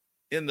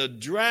 in the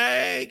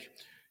drag,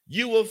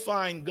 you will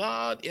find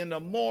God in a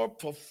more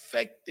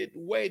perfected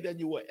way than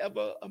you will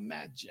ever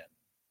imagine.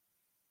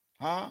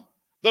 Huh?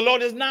 The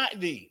Lord is not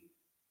thee.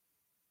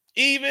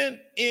 Even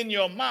in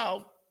your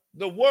mouth,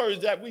 the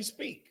words that we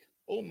speak.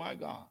 Oh my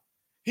God.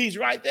 He's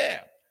right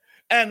there.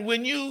 And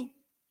when you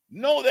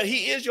know that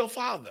he is your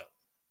father,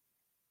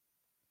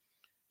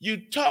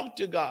 you talk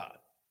to God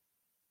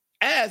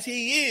as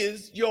he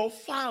is your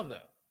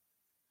father.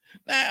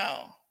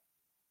 Now,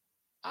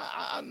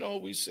 I know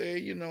we say,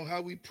 you know,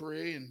 how we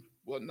pray and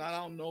whatnot. I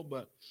don't know,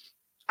 but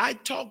I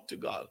talk to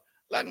God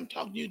like I'm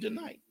talking to you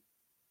tonight.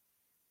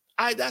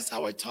 That's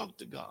how I talk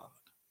to God.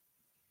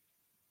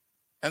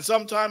 And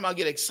sometimes I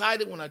get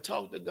excited when I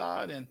talk to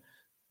God, and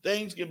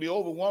things can be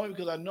overwhelming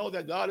because I know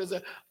that God is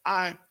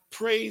I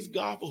praise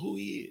God for who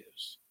he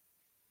is.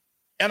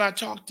 And I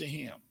talk to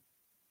him.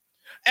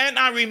 And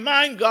I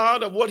remind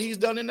God of what he's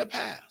done in the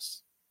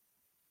past.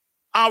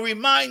 I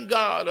remind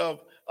God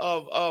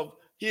of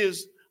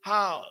his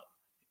how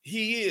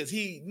he is.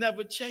 He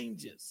never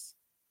changes.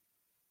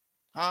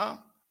 Huh?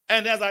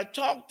 And as I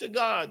talk to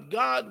God,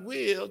 God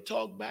will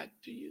talk back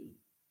to you.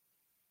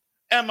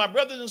 And my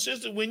brothers and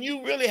sisters, when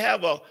you really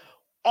have an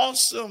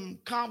awesome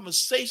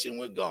conversation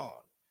with God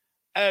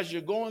as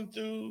you're going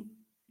through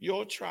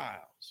your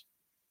trials,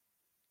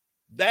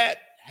 that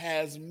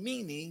has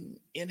meaning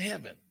in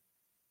heaven.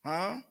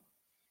 Huh?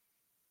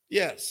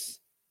 Yes.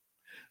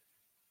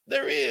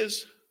 There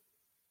is.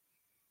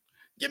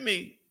 Give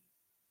me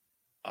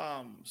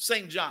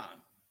St. John,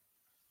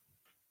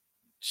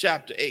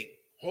 chapter 8.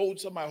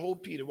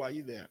 Hold Peter while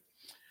you're there.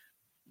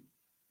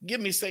 Give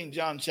me St.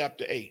 John,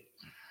 chapter 8.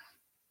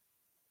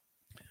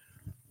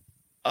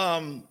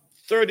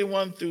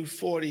 31 through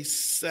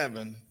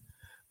 47.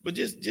 But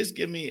just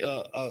give me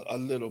a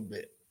little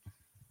bit.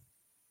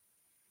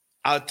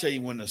 I'll tell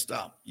you when to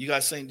stop. You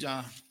got St.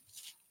 John?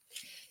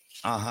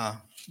 Uh-huh.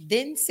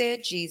 Then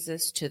said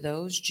Jesus to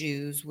those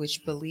Jews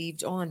which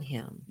believed on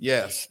him.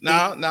 Yes.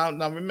 Now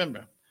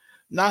remember.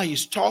 Now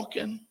he's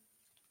talking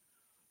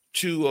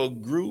to a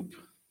group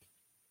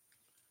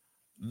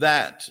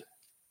that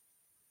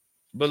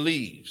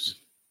believes.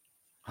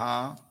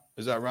 Huh?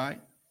 Is that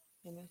right?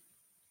 Amen.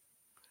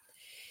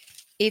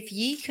 If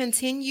ye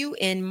continue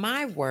in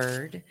my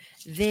word,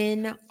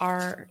 then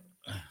are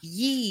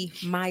ye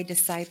my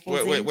disciples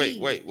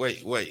indeed.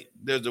 Wait.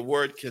 There's a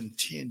word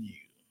continue.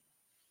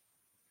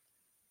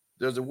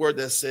 There's a word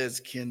that says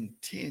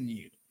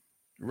continue,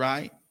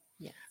 right?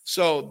 Yes.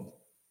 So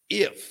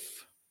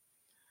if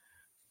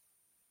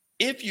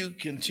you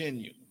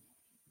continue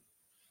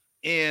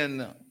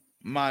in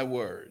my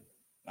word,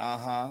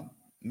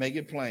 make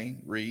it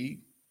plain,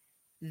 read.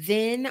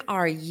 Then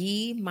are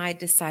ye my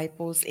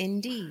disciples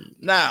indeed.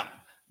 Now,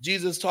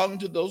 Jesus talking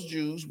to those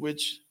Jews,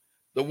 which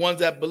the ones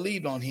that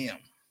believed on him.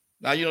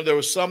 Now, you know, there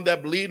were some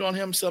that believed on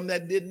him, some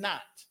that did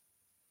not.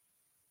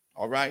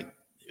 All right.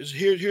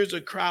 Here's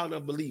a crowd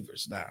of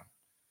believers now.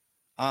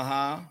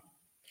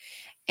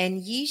 And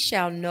ye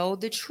shall know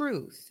the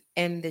truth,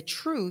 and the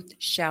truth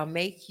shall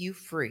make you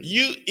free.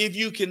 If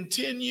you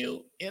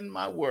continue in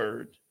my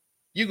word,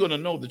 you're going to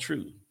know the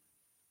truth.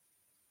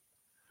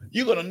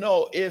 You're going to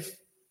know if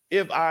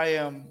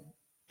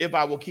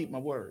I will keep my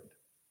word.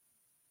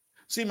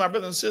 See, my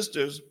brothers and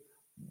sisters,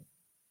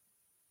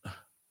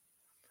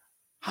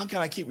 how can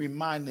I keep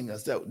reminding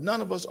us that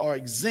none of us are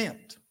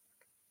exempt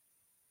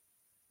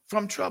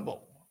from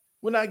trouble?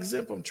 We're not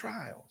exempt from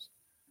trials.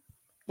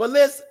 But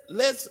let's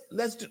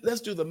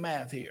do the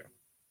math here.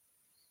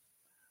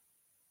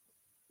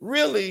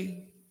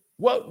 Really,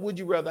 what would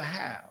you rather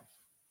have?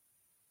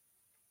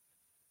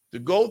 To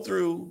go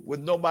through with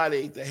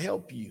nobody to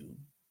help you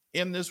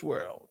in this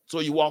world, so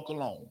you walk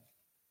alone?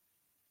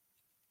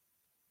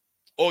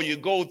 Or you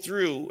go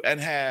through and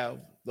have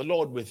the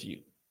Lord with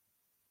you?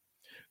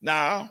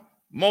 Now,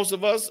 most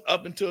of us,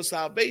 up until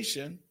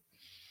salvation,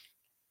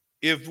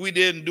 if we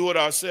didn't do it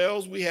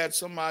ourselves, we had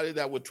somebody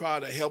that would try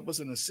to help us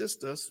and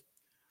assist us,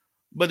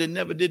 but it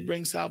never did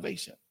bring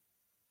salvation.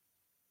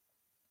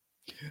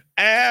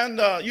 And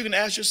you can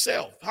ask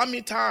yourself, how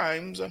many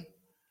times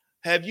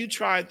have you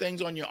tried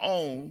things on your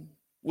own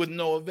with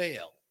no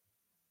avail?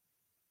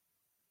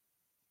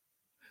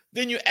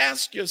 Then you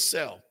ask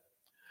yourself,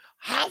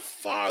 how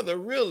farther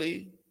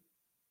really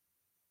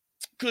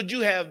could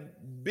you have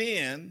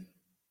been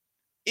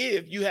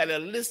if you had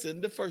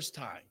listened the first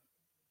time?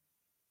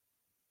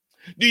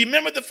 Do you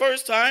remember the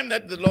first time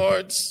that the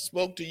Lord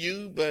spoke to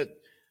you, but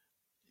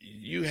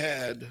you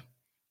had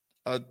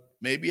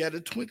maybe had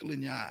a twinkle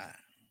in your eye?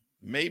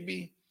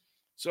 Maybe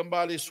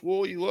somebody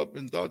swore you up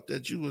and thought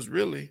that you was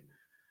really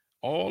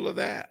all of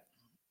that.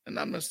 And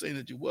I'm not saying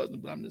that you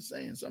wasn't, but I'm just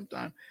saying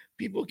sometimes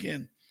people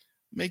can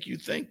make you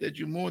think that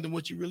you're more than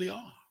what you really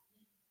are.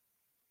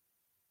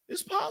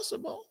 It's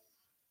possible.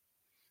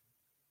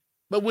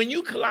 But when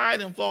you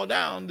collide and fall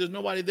down, there's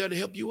nobody there to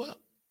help you up.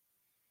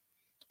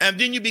 And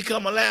then you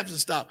become a laughing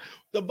stock.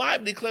 The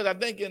Bible declares, I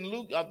think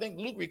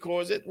Luke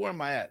records it. Where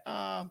am I at?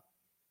 Oh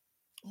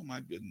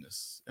my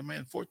goodness. Am I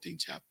in 14th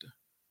chapter?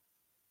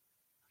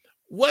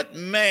 What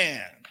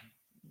man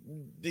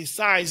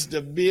decides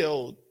to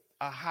build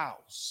a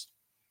house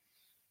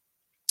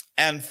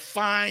and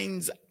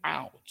finds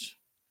out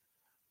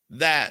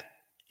that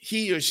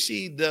he or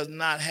she does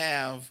not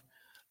have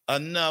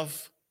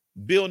enough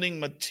building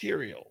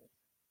material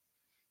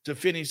to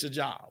finish the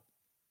job?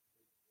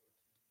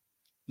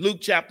 Luke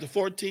chapter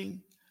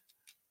 14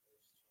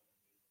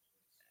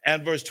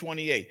 and verse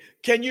 28.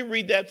 Can you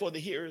read that for the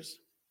hearers?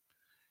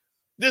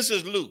 This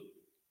is Luke.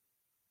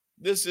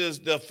 This is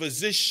the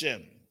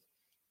physician.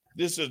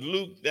 This is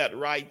Luke that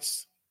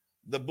writes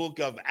the book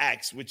of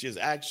Acts, which is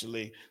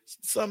actually,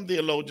 some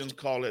theologians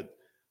call it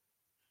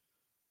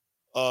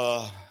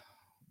the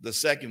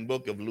second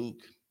book of Luke,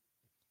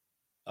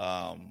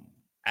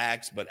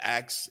 Acts, but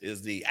Acts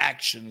is the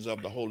actions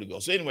of the Holy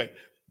Ghost. So anyway,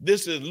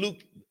 this is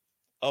Luke,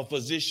 a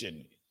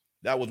physician.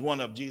 That was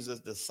one of Jesus'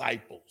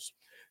 disciples.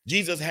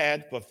 Jesus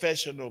had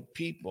professional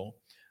people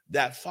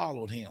that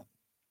followed him.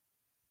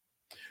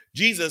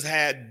 Jesus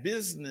had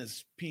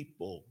business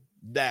people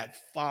that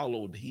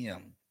followed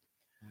him.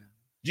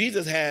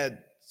 Jesus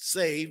had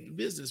saved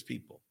business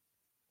people.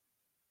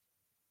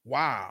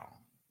 Wow.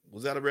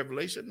 Was that a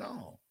revelation?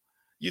 No.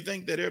 You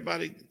think that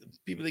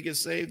people that get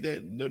saved,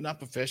 they're not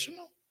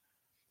professional?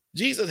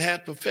 Jesus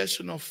had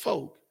professional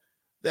folk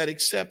that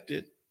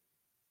accepted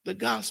the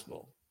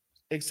gospel,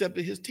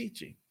 accepted his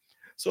teaching.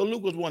 So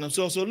Luke was one of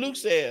them. So Luke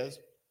says,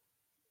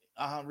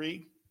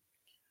 read.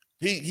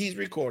 He's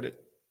recorded.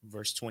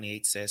 Verse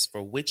 28 says,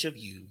 for which of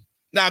you,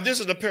 now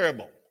this is a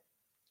parable,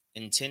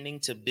 intending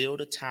to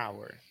build a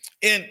tower,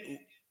 in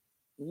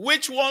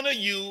which one of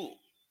you,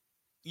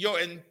 your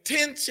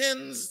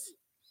intentions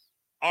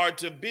are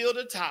to build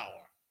a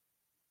tower,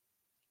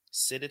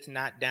 sitteth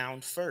not down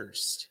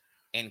first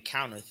and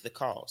counteth the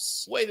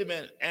cost? Wait a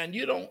minute. And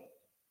you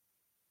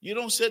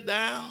don't sit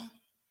down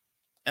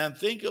and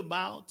think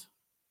about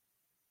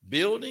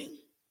building?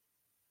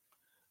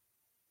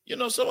 You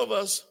know, some of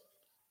us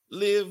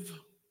live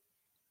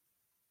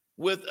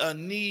with a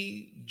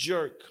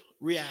knee-jerk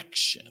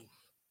reaction.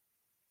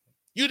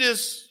 You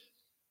just,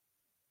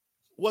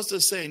 what's the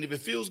saying? If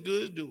it feels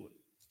good, do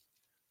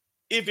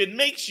it. If it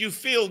makes you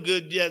feel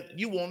good, yet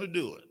you want to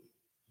do it.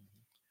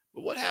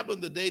 But what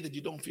happens the day that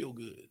you don't feel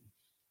good?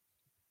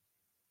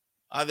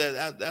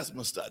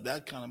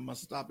 That kind of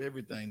must stop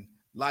everything.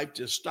 Life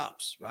just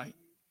stops, right?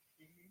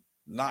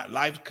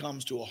 Life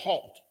comes to a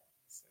halt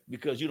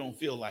because you don't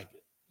feel like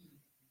it,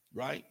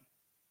 right?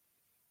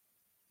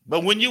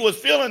 But when you was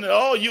feeling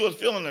it, you was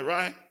feeling it,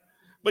 right?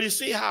 But you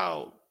see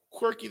how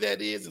quirky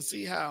that is, and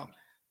see how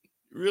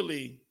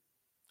really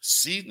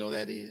seasonal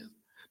that is?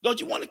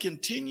 Don't you want to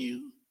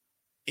continue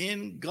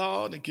in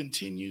God and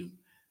continue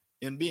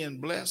in being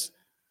blessed?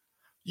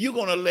 You're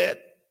going to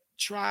let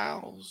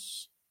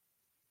trials,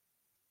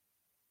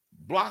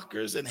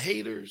 blockers, and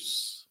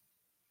haters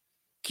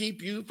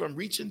keep you from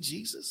reaching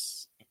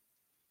Jesus?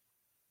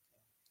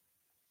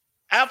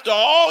 After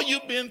all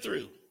you've been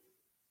through,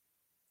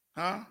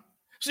 huh?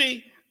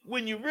 See,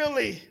 when you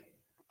really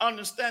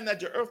understand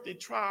that your earthly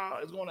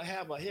trial is going to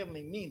have a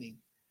heavenly meaning,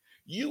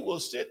 you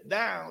will sit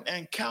down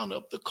and count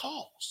up the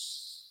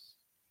costs.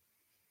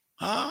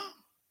 Huh?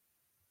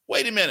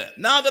 Wait a minute.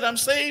 Now that I'm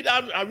saved,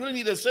 I really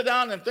need to sit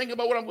down and think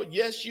about what I'm going.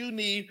 Yes, you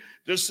need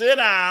to sit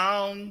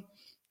down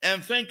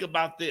and think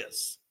about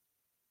this.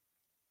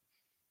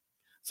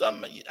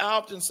 I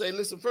often say,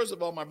 listen, first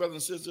of all, my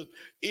brothers and sisters,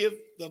 if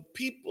the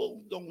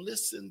people don't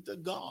listen to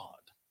God,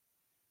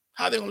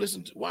 how are they going to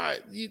listen to? Why?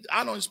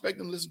 I don't expect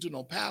them to listen to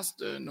no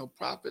pastor, no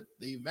prophet,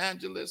 the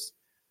evangelist,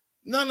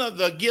 none of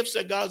the gifts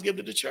that God's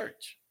given to the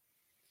church.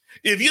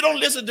 If you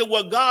don't listen to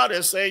what God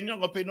is saying, you're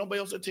not going to pay nobody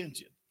else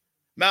attention.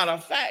 Matter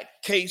of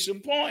fact, case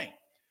in point,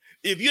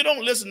 if you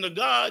don't listen to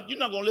God, you're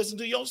not going to listen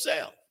to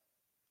yourself.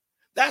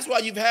 That's why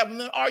you've having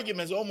the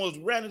arguments, almost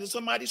ran into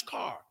somebody's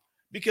car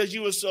because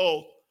you was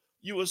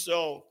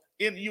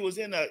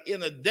in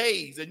a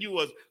daze and you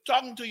was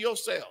talking to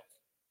yourself.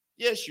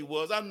 Yes, you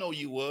was. I know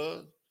you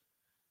was.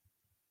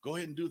 Go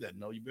ahead and do that.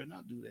 No, you better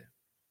not do that.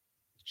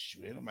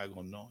 Shoot, ain't nobody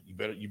gonna know.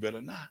 You better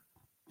not.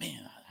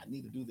 Man, I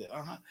need to do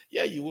that.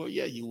 Yeah, you were.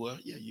 Yeah, you were.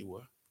 Yeah, you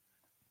were.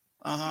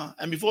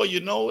 And before you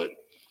know it,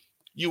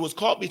 you was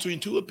caught between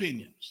two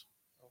opinions.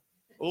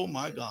 Oh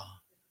my God.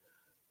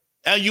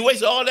 And you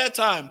wasted all that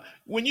time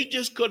when you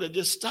just could have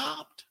just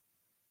stopped.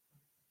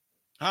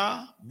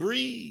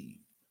 Breathe.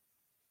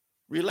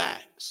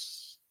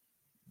 Relax.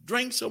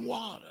 Drink some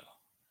water.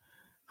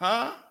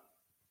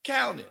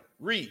 Count it.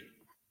 Read.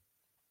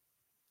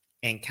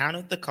 And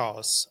counteth the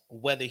cost,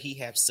 whether he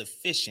have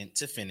sufficient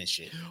to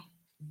finish it.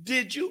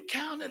 Did you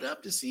count it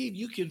up to see if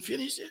you can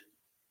finish it?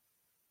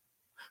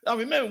 Now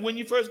remember, when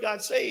you first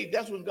got saved,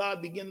 that's when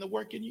God began to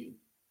work in you.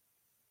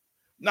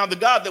 Now the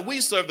God that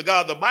we serve, the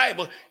God of the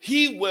Bible,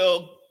 he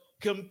will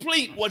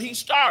complete what he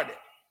started.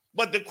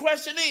 But the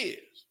question is,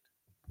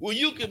 will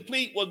you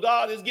complete what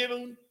God has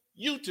given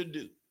you to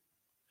do?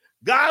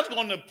 God's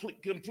going to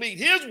complete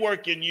his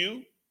work in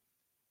you,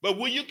 but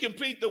will you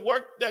complete the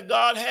work that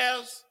God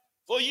has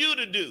for you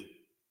to do?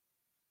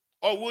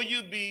 Or will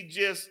you be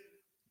just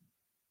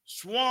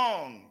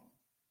swung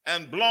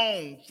and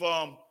blown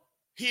from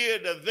here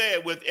to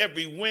there with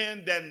every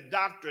wind and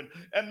doctrine.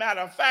 As a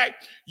matter of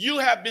fact, you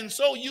have been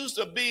so used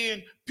to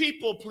being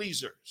people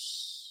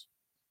pleasers.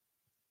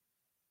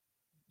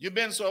 You've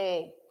been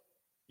so,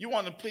 you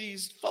want to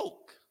please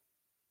folk.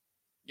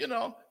 You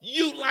know,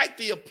 you like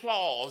the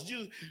applause.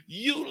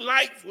 You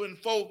like when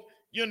folk,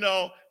 you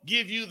know,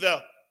 give you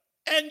the,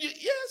 and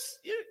yes,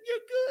 you're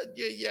good.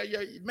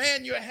 Yeah.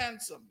 Man, you're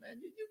handsome.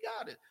 Man, you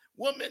got it.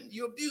 Woman,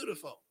 you're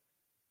beautiful.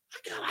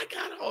 I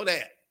got all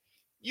that.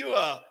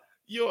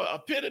 You're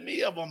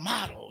epitome of a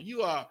model.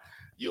 You are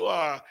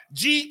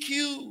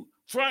GQ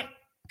front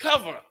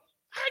cover.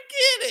 I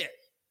get it.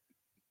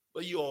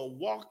 But you're a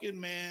walking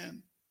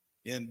man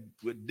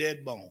with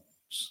dead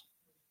bones.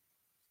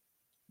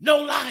 No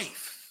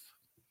life.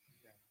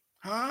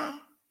 Huh?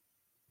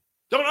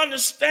 Don't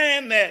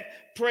understand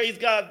that, praise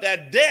God,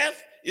 that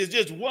death is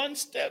just one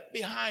step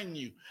behind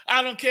you.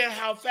 I don't care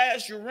how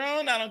fast you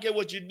run. I don't care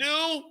what you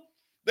do.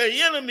 The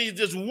enemy is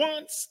just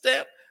one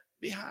step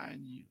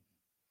behind you.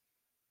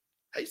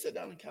 Hey, sit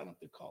down and count up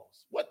the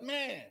cost. What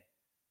man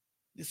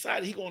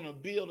decided he's going to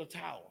build a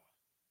tower?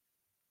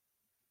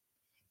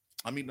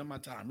 I'm eating up my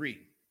time. Read.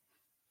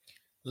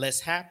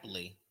 Lest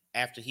happily,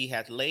 after he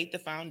hath laid the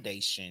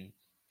foundation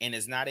and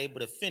is not able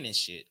to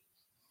finish it,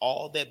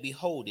 all that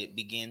behold it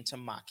begin to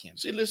mock him.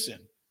 See, listen,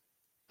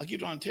 I keep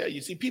trying to tell you.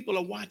 See, people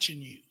are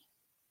watching you.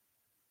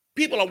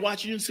 People are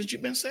watching you since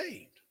you've been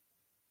saved.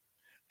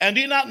 And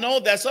do you not know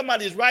that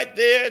somebody's right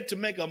there to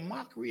make a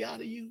mockery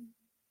out of you?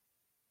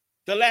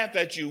 To laugh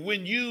at you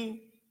when you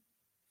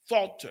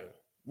falter,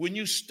 when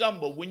you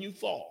stumble, when you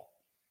fall.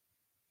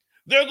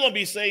 They're going to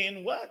be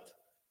saying what?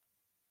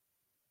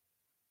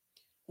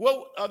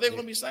 What are they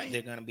going to be saying?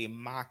 They're going to be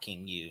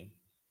mocking you.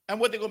 And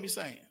what they're going to be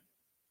saying?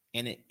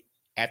 And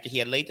after he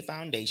had laid the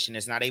foundation,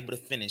 is not able to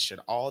finish it,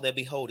 all that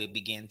behold it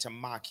began to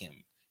mock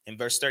him. In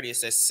verse 30, it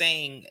says,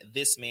 saying,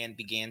 this man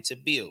began to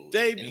build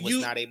and was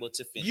not able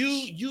to finish.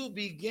 You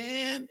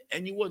began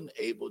and you wasn't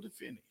able to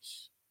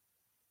finish.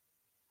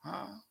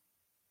 Huh?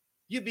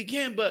 You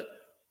began, but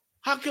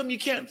how come you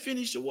can't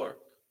finish the work?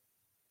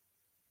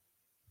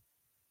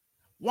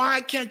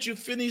 Why can't you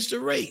finish the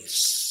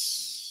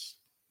race?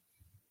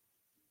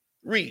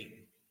 Read.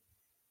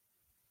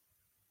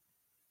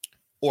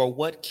 Or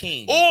what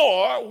king?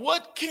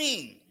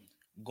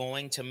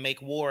 Going to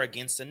make war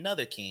against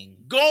another king?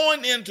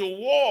 Going into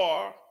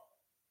war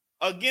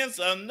against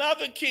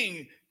another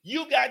king.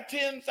 You got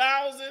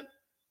 10,000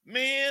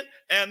 men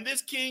and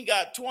this king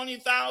got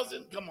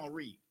 20,000. Come on,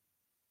 read.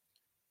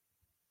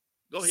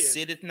 Go ahead.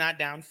 Sitteth not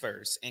down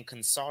first and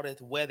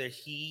consulteth whether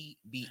he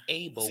be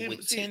able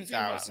with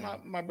 10,000.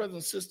 My brothers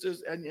and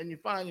sisters, and you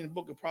find in the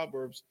book of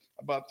Proverbs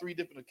about 3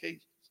 different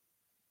occasions.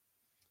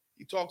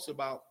 He talks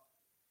about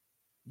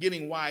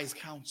getting wise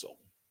counsel.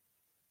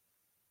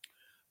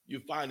 You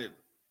find it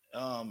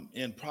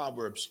in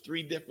Proverbs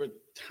 3 different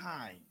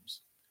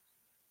times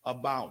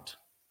about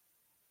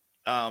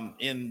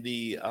in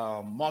the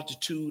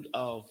multitude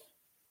of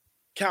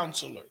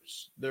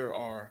counselors, there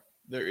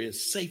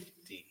is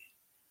safety.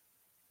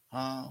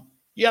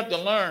 You have to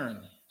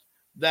learn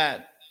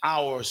that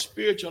our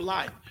spiritual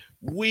life,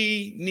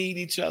 we need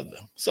each other.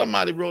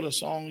 Somebody wrote a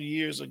song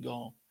years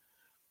ago,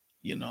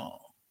 you know,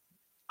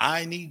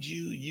 I need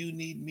you, you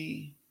need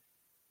me.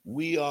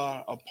 We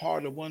are a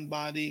part of one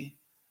body.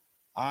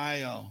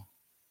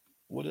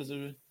 What is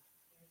it?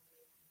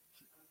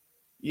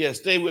 Yeah,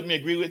 stay with me,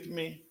 agree with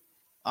me.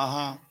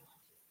 I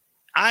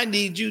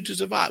need you to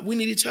survive. We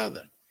need each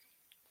other.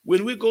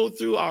 When we go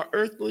through our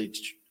earthly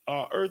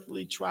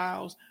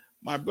trials,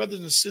 my brothers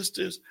and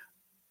sisters,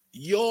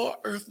 your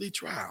earthly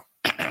trial,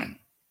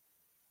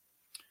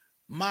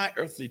 my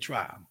earthly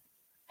trial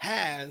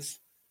has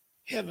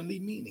heavenly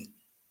meaning.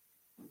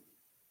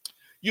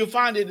 You'll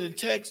find it in the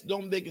text,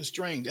 don't make it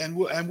strange. And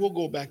we'll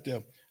go back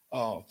to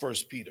 1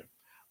 Peter.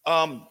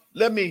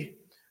 Let me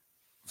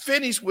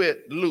finish with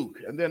Luke,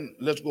 and then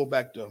let's go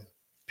back to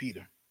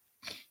Peter.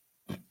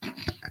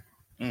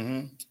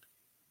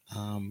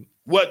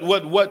 What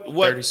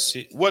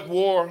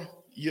war?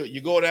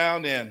 You go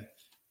down and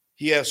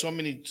he has so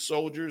many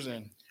soldiers,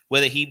 and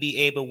whether he be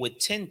able with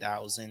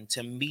 10,000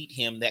 to meet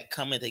him that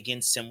cometh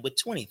against him with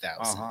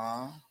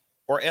 20,000,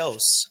 or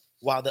else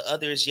while the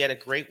other is yet a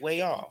great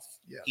way off,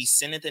 he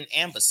sendeth an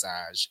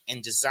ambassage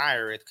and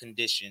desireth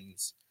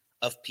conditions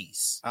of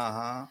peace.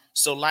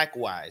 So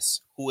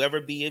likewise, whoever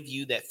be of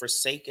you that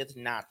forsaketh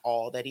not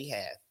all that he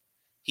hath,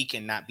 he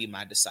cannot be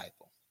my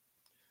disciple.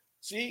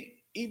 See,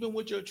 even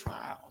with your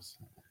trials,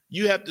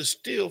 you have to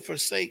still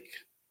forsake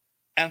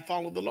and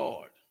follow the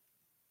Lord.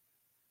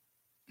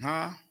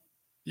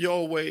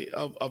 Your way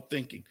of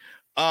thinking.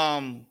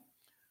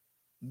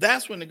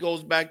 That's when it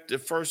goes back to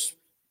First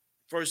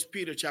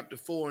Peter chapter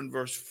 4 and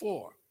verse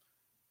 4,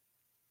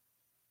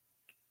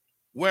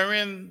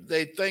 wherein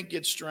they think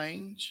it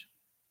strange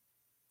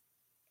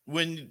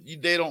when you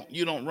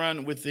don't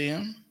run with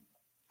them.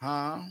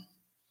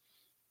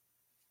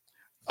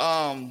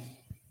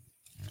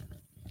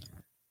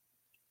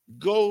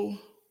 Go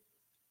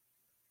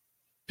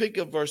pick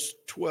up verse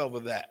 12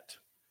 of that.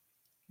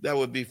 That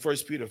would be 1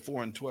 Peter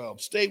 4 and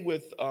 12. Stay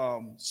with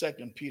 2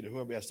 Peter.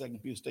 Whoever has 2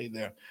 Peter, stay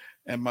there.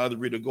 And my other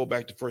reader, go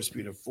back to 1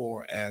 Peter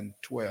 4 and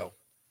 12.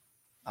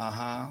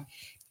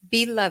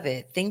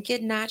 Beloved, think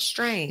it not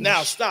strange.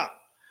 Now, stop.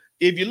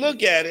 If you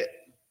look at it,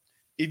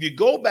 if you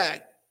go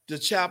back to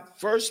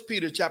 1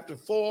 Peter chapter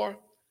 4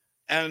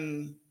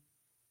 and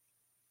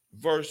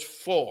verse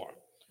 4,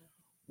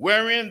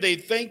 wherein they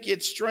think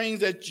it strange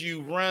that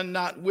you run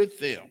not with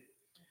them.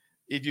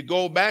 If you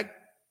go back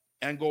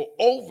and go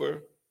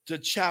over to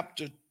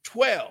chapter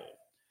 12,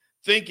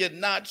 think it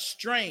not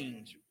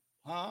strange,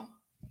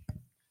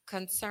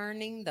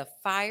 concerning the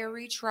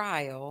fiery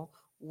trial,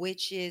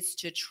 which is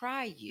to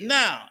try you.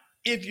 Now,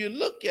 if you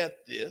look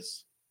at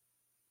this,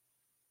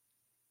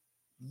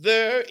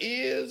 there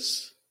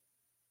is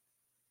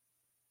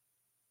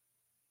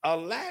a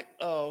lack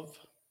of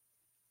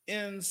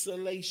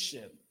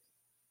insulation.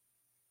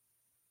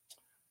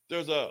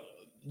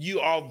 You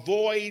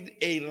avoid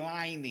a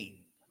lining.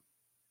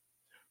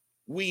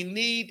 We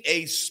need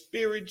a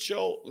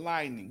spiritual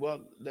lining.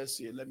 Well, let's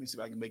see. Let me see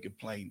if I can make it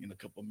plain in a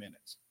couple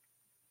minutes.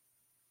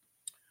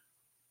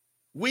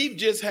 We've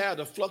just had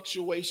a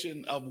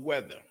fluctuation of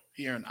weather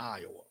here in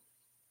Iowa.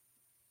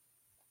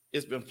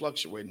 It's been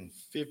fluctuating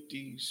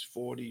 50s,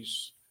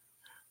 40s.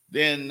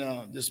 Then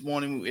this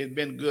morning, it's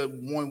been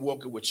good morning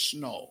walking with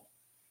snow.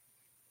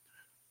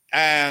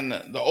 And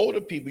the older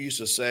people used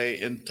to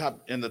say in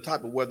the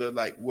type of weather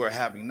like we're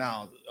having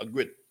now,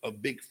 a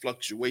big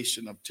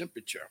fluctuation of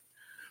temperature,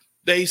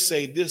 they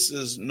say this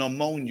is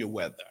pneumonia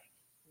weather.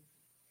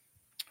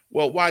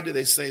 Well, why do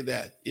they say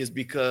that? Is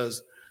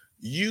because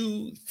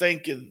you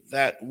think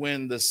that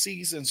when the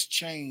seasons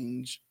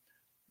change,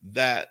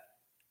 that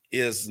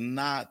is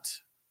not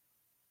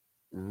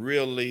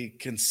really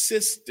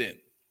consistent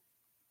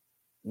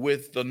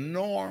with the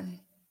norm,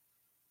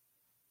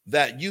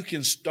 that you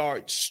can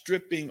start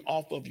stripping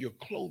off of your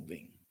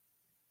clothing.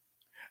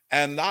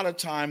 And a lot of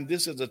time,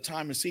 this is a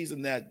time of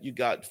season that you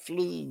got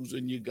flus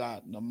and you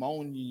got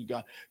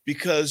pneumonia,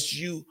 because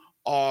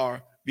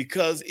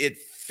it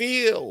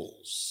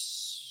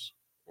feels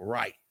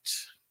right.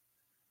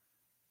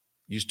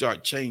 You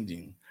start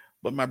changing.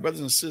 But my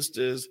brothers and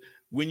sisters,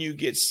 when you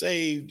get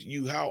saved,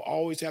 you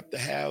always have to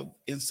have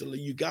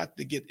insulation. You got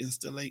to get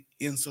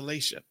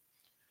insulation.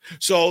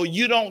 So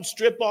you don't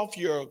strip off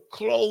your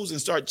clothes and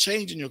start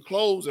changing your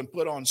clothes and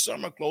put on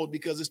summer clothes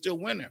because it's still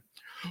winter.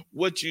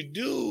 What you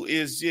do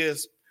is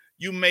just,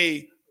 you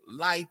may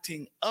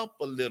lighting up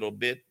a little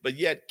bit, but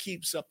yet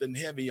keep something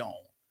heavy on,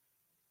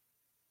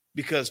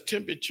 because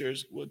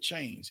temperatures will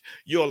change.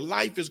 Your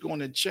life is going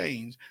to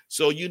change.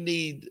 So you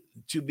need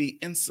to be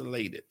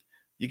insulated.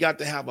 You got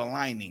to have a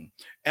lining.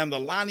 And the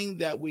lining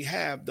that we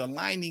have, the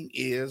lining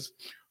is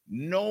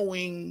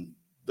knowing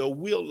the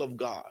will of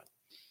God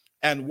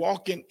and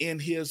walking in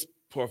his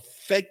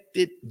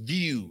perfected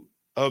view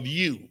of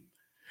you.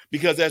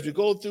 Because as we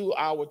go through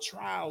our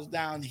trials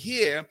down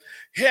here,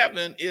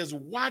 heaven is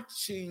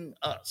watching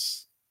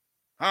us.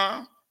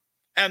 And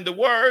the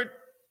word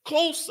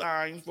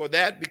cosign for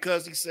that,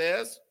 because he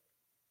says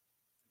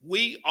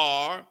we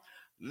are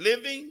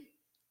living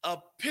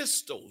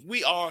epistles.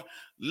 We are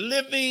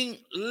living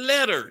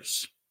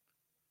letters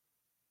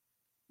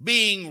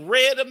being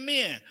read of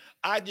men.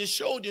 I just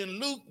showed you in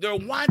Luke, they're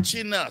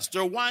watching us.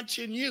 They're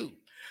watching you.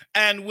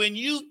 And when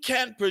you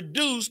can't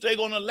produce, they're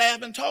going to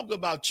laugh and talk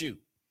about you.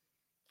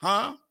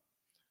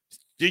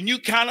 Then you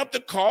count up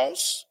the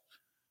costs,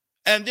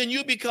 and then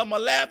you become a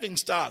laughing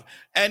stock.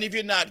 And if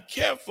you're not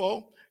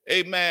careful,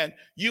 amen,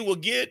 you will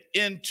get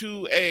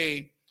into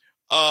a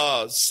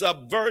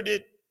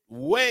subverted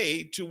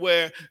way to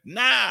where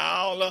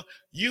now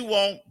you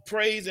won't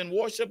praise and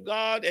worship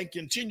God and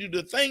continue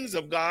the things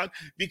of God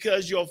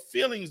because your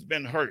feelings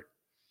been hurt.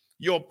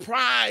 Your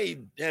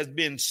pride has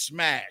been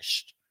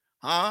smashed.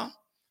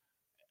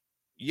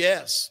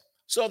 Yes.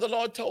 So the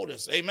Lord told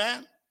us,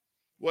 amen.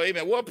 Well,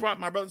 amen. Well,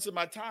 my brothers,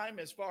 my time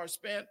is far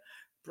spent.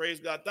 Praise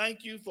God.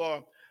 Thank you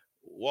for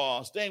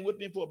staying with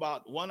me for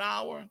about 1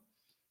 hour.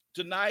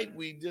 Tonight,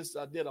 we just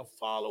did a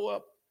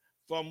follow-up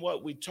from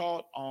what we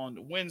taught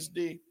on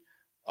Wednesday,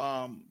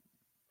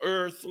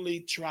 earthly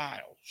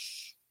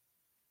trials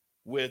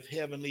with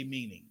heavenly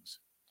meanings.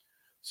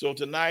 So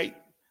tonight,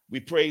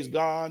 we praise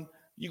God.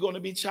 You're going to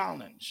be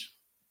challenged.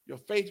 Your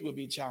faith will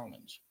be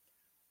challenged.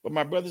 But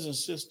my brothers and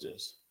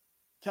sisters,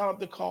 count up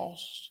the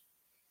cost.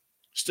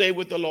 Stay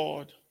with the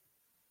Lord.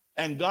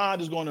 And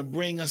God is going to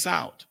bring us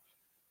out.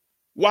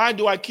 Why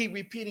do I keep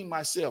repeating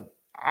myself?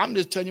 I'm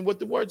just telling you what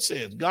the word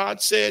says.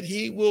 God said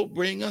he will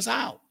bring us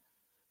out.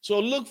 So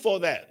look for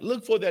that.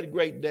 Look for that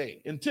great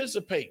day.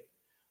 Anticipate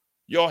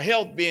your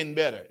health being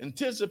better.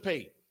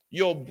 Anticipate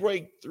your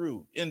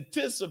breakthrough.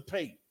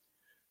 Anticipate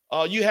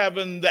you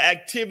having the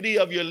activity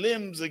of your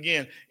limbs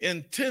again.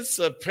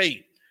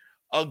 Anticipate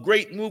a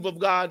great move of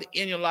God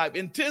in your life.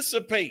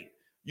 Anticipate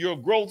your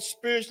growth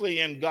spiritually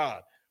in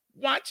God.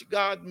 Watch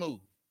God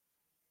move.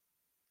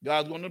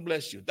 God's going to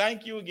bless you.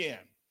 Thank you again.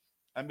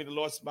 And may the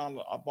Lord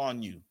smile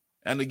upon you.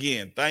 And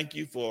again, thank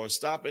you for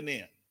stopping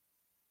in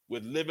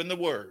with Living the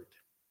Word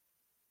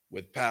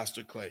with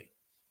Pastor Clay.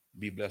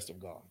 Be blessed of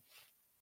God.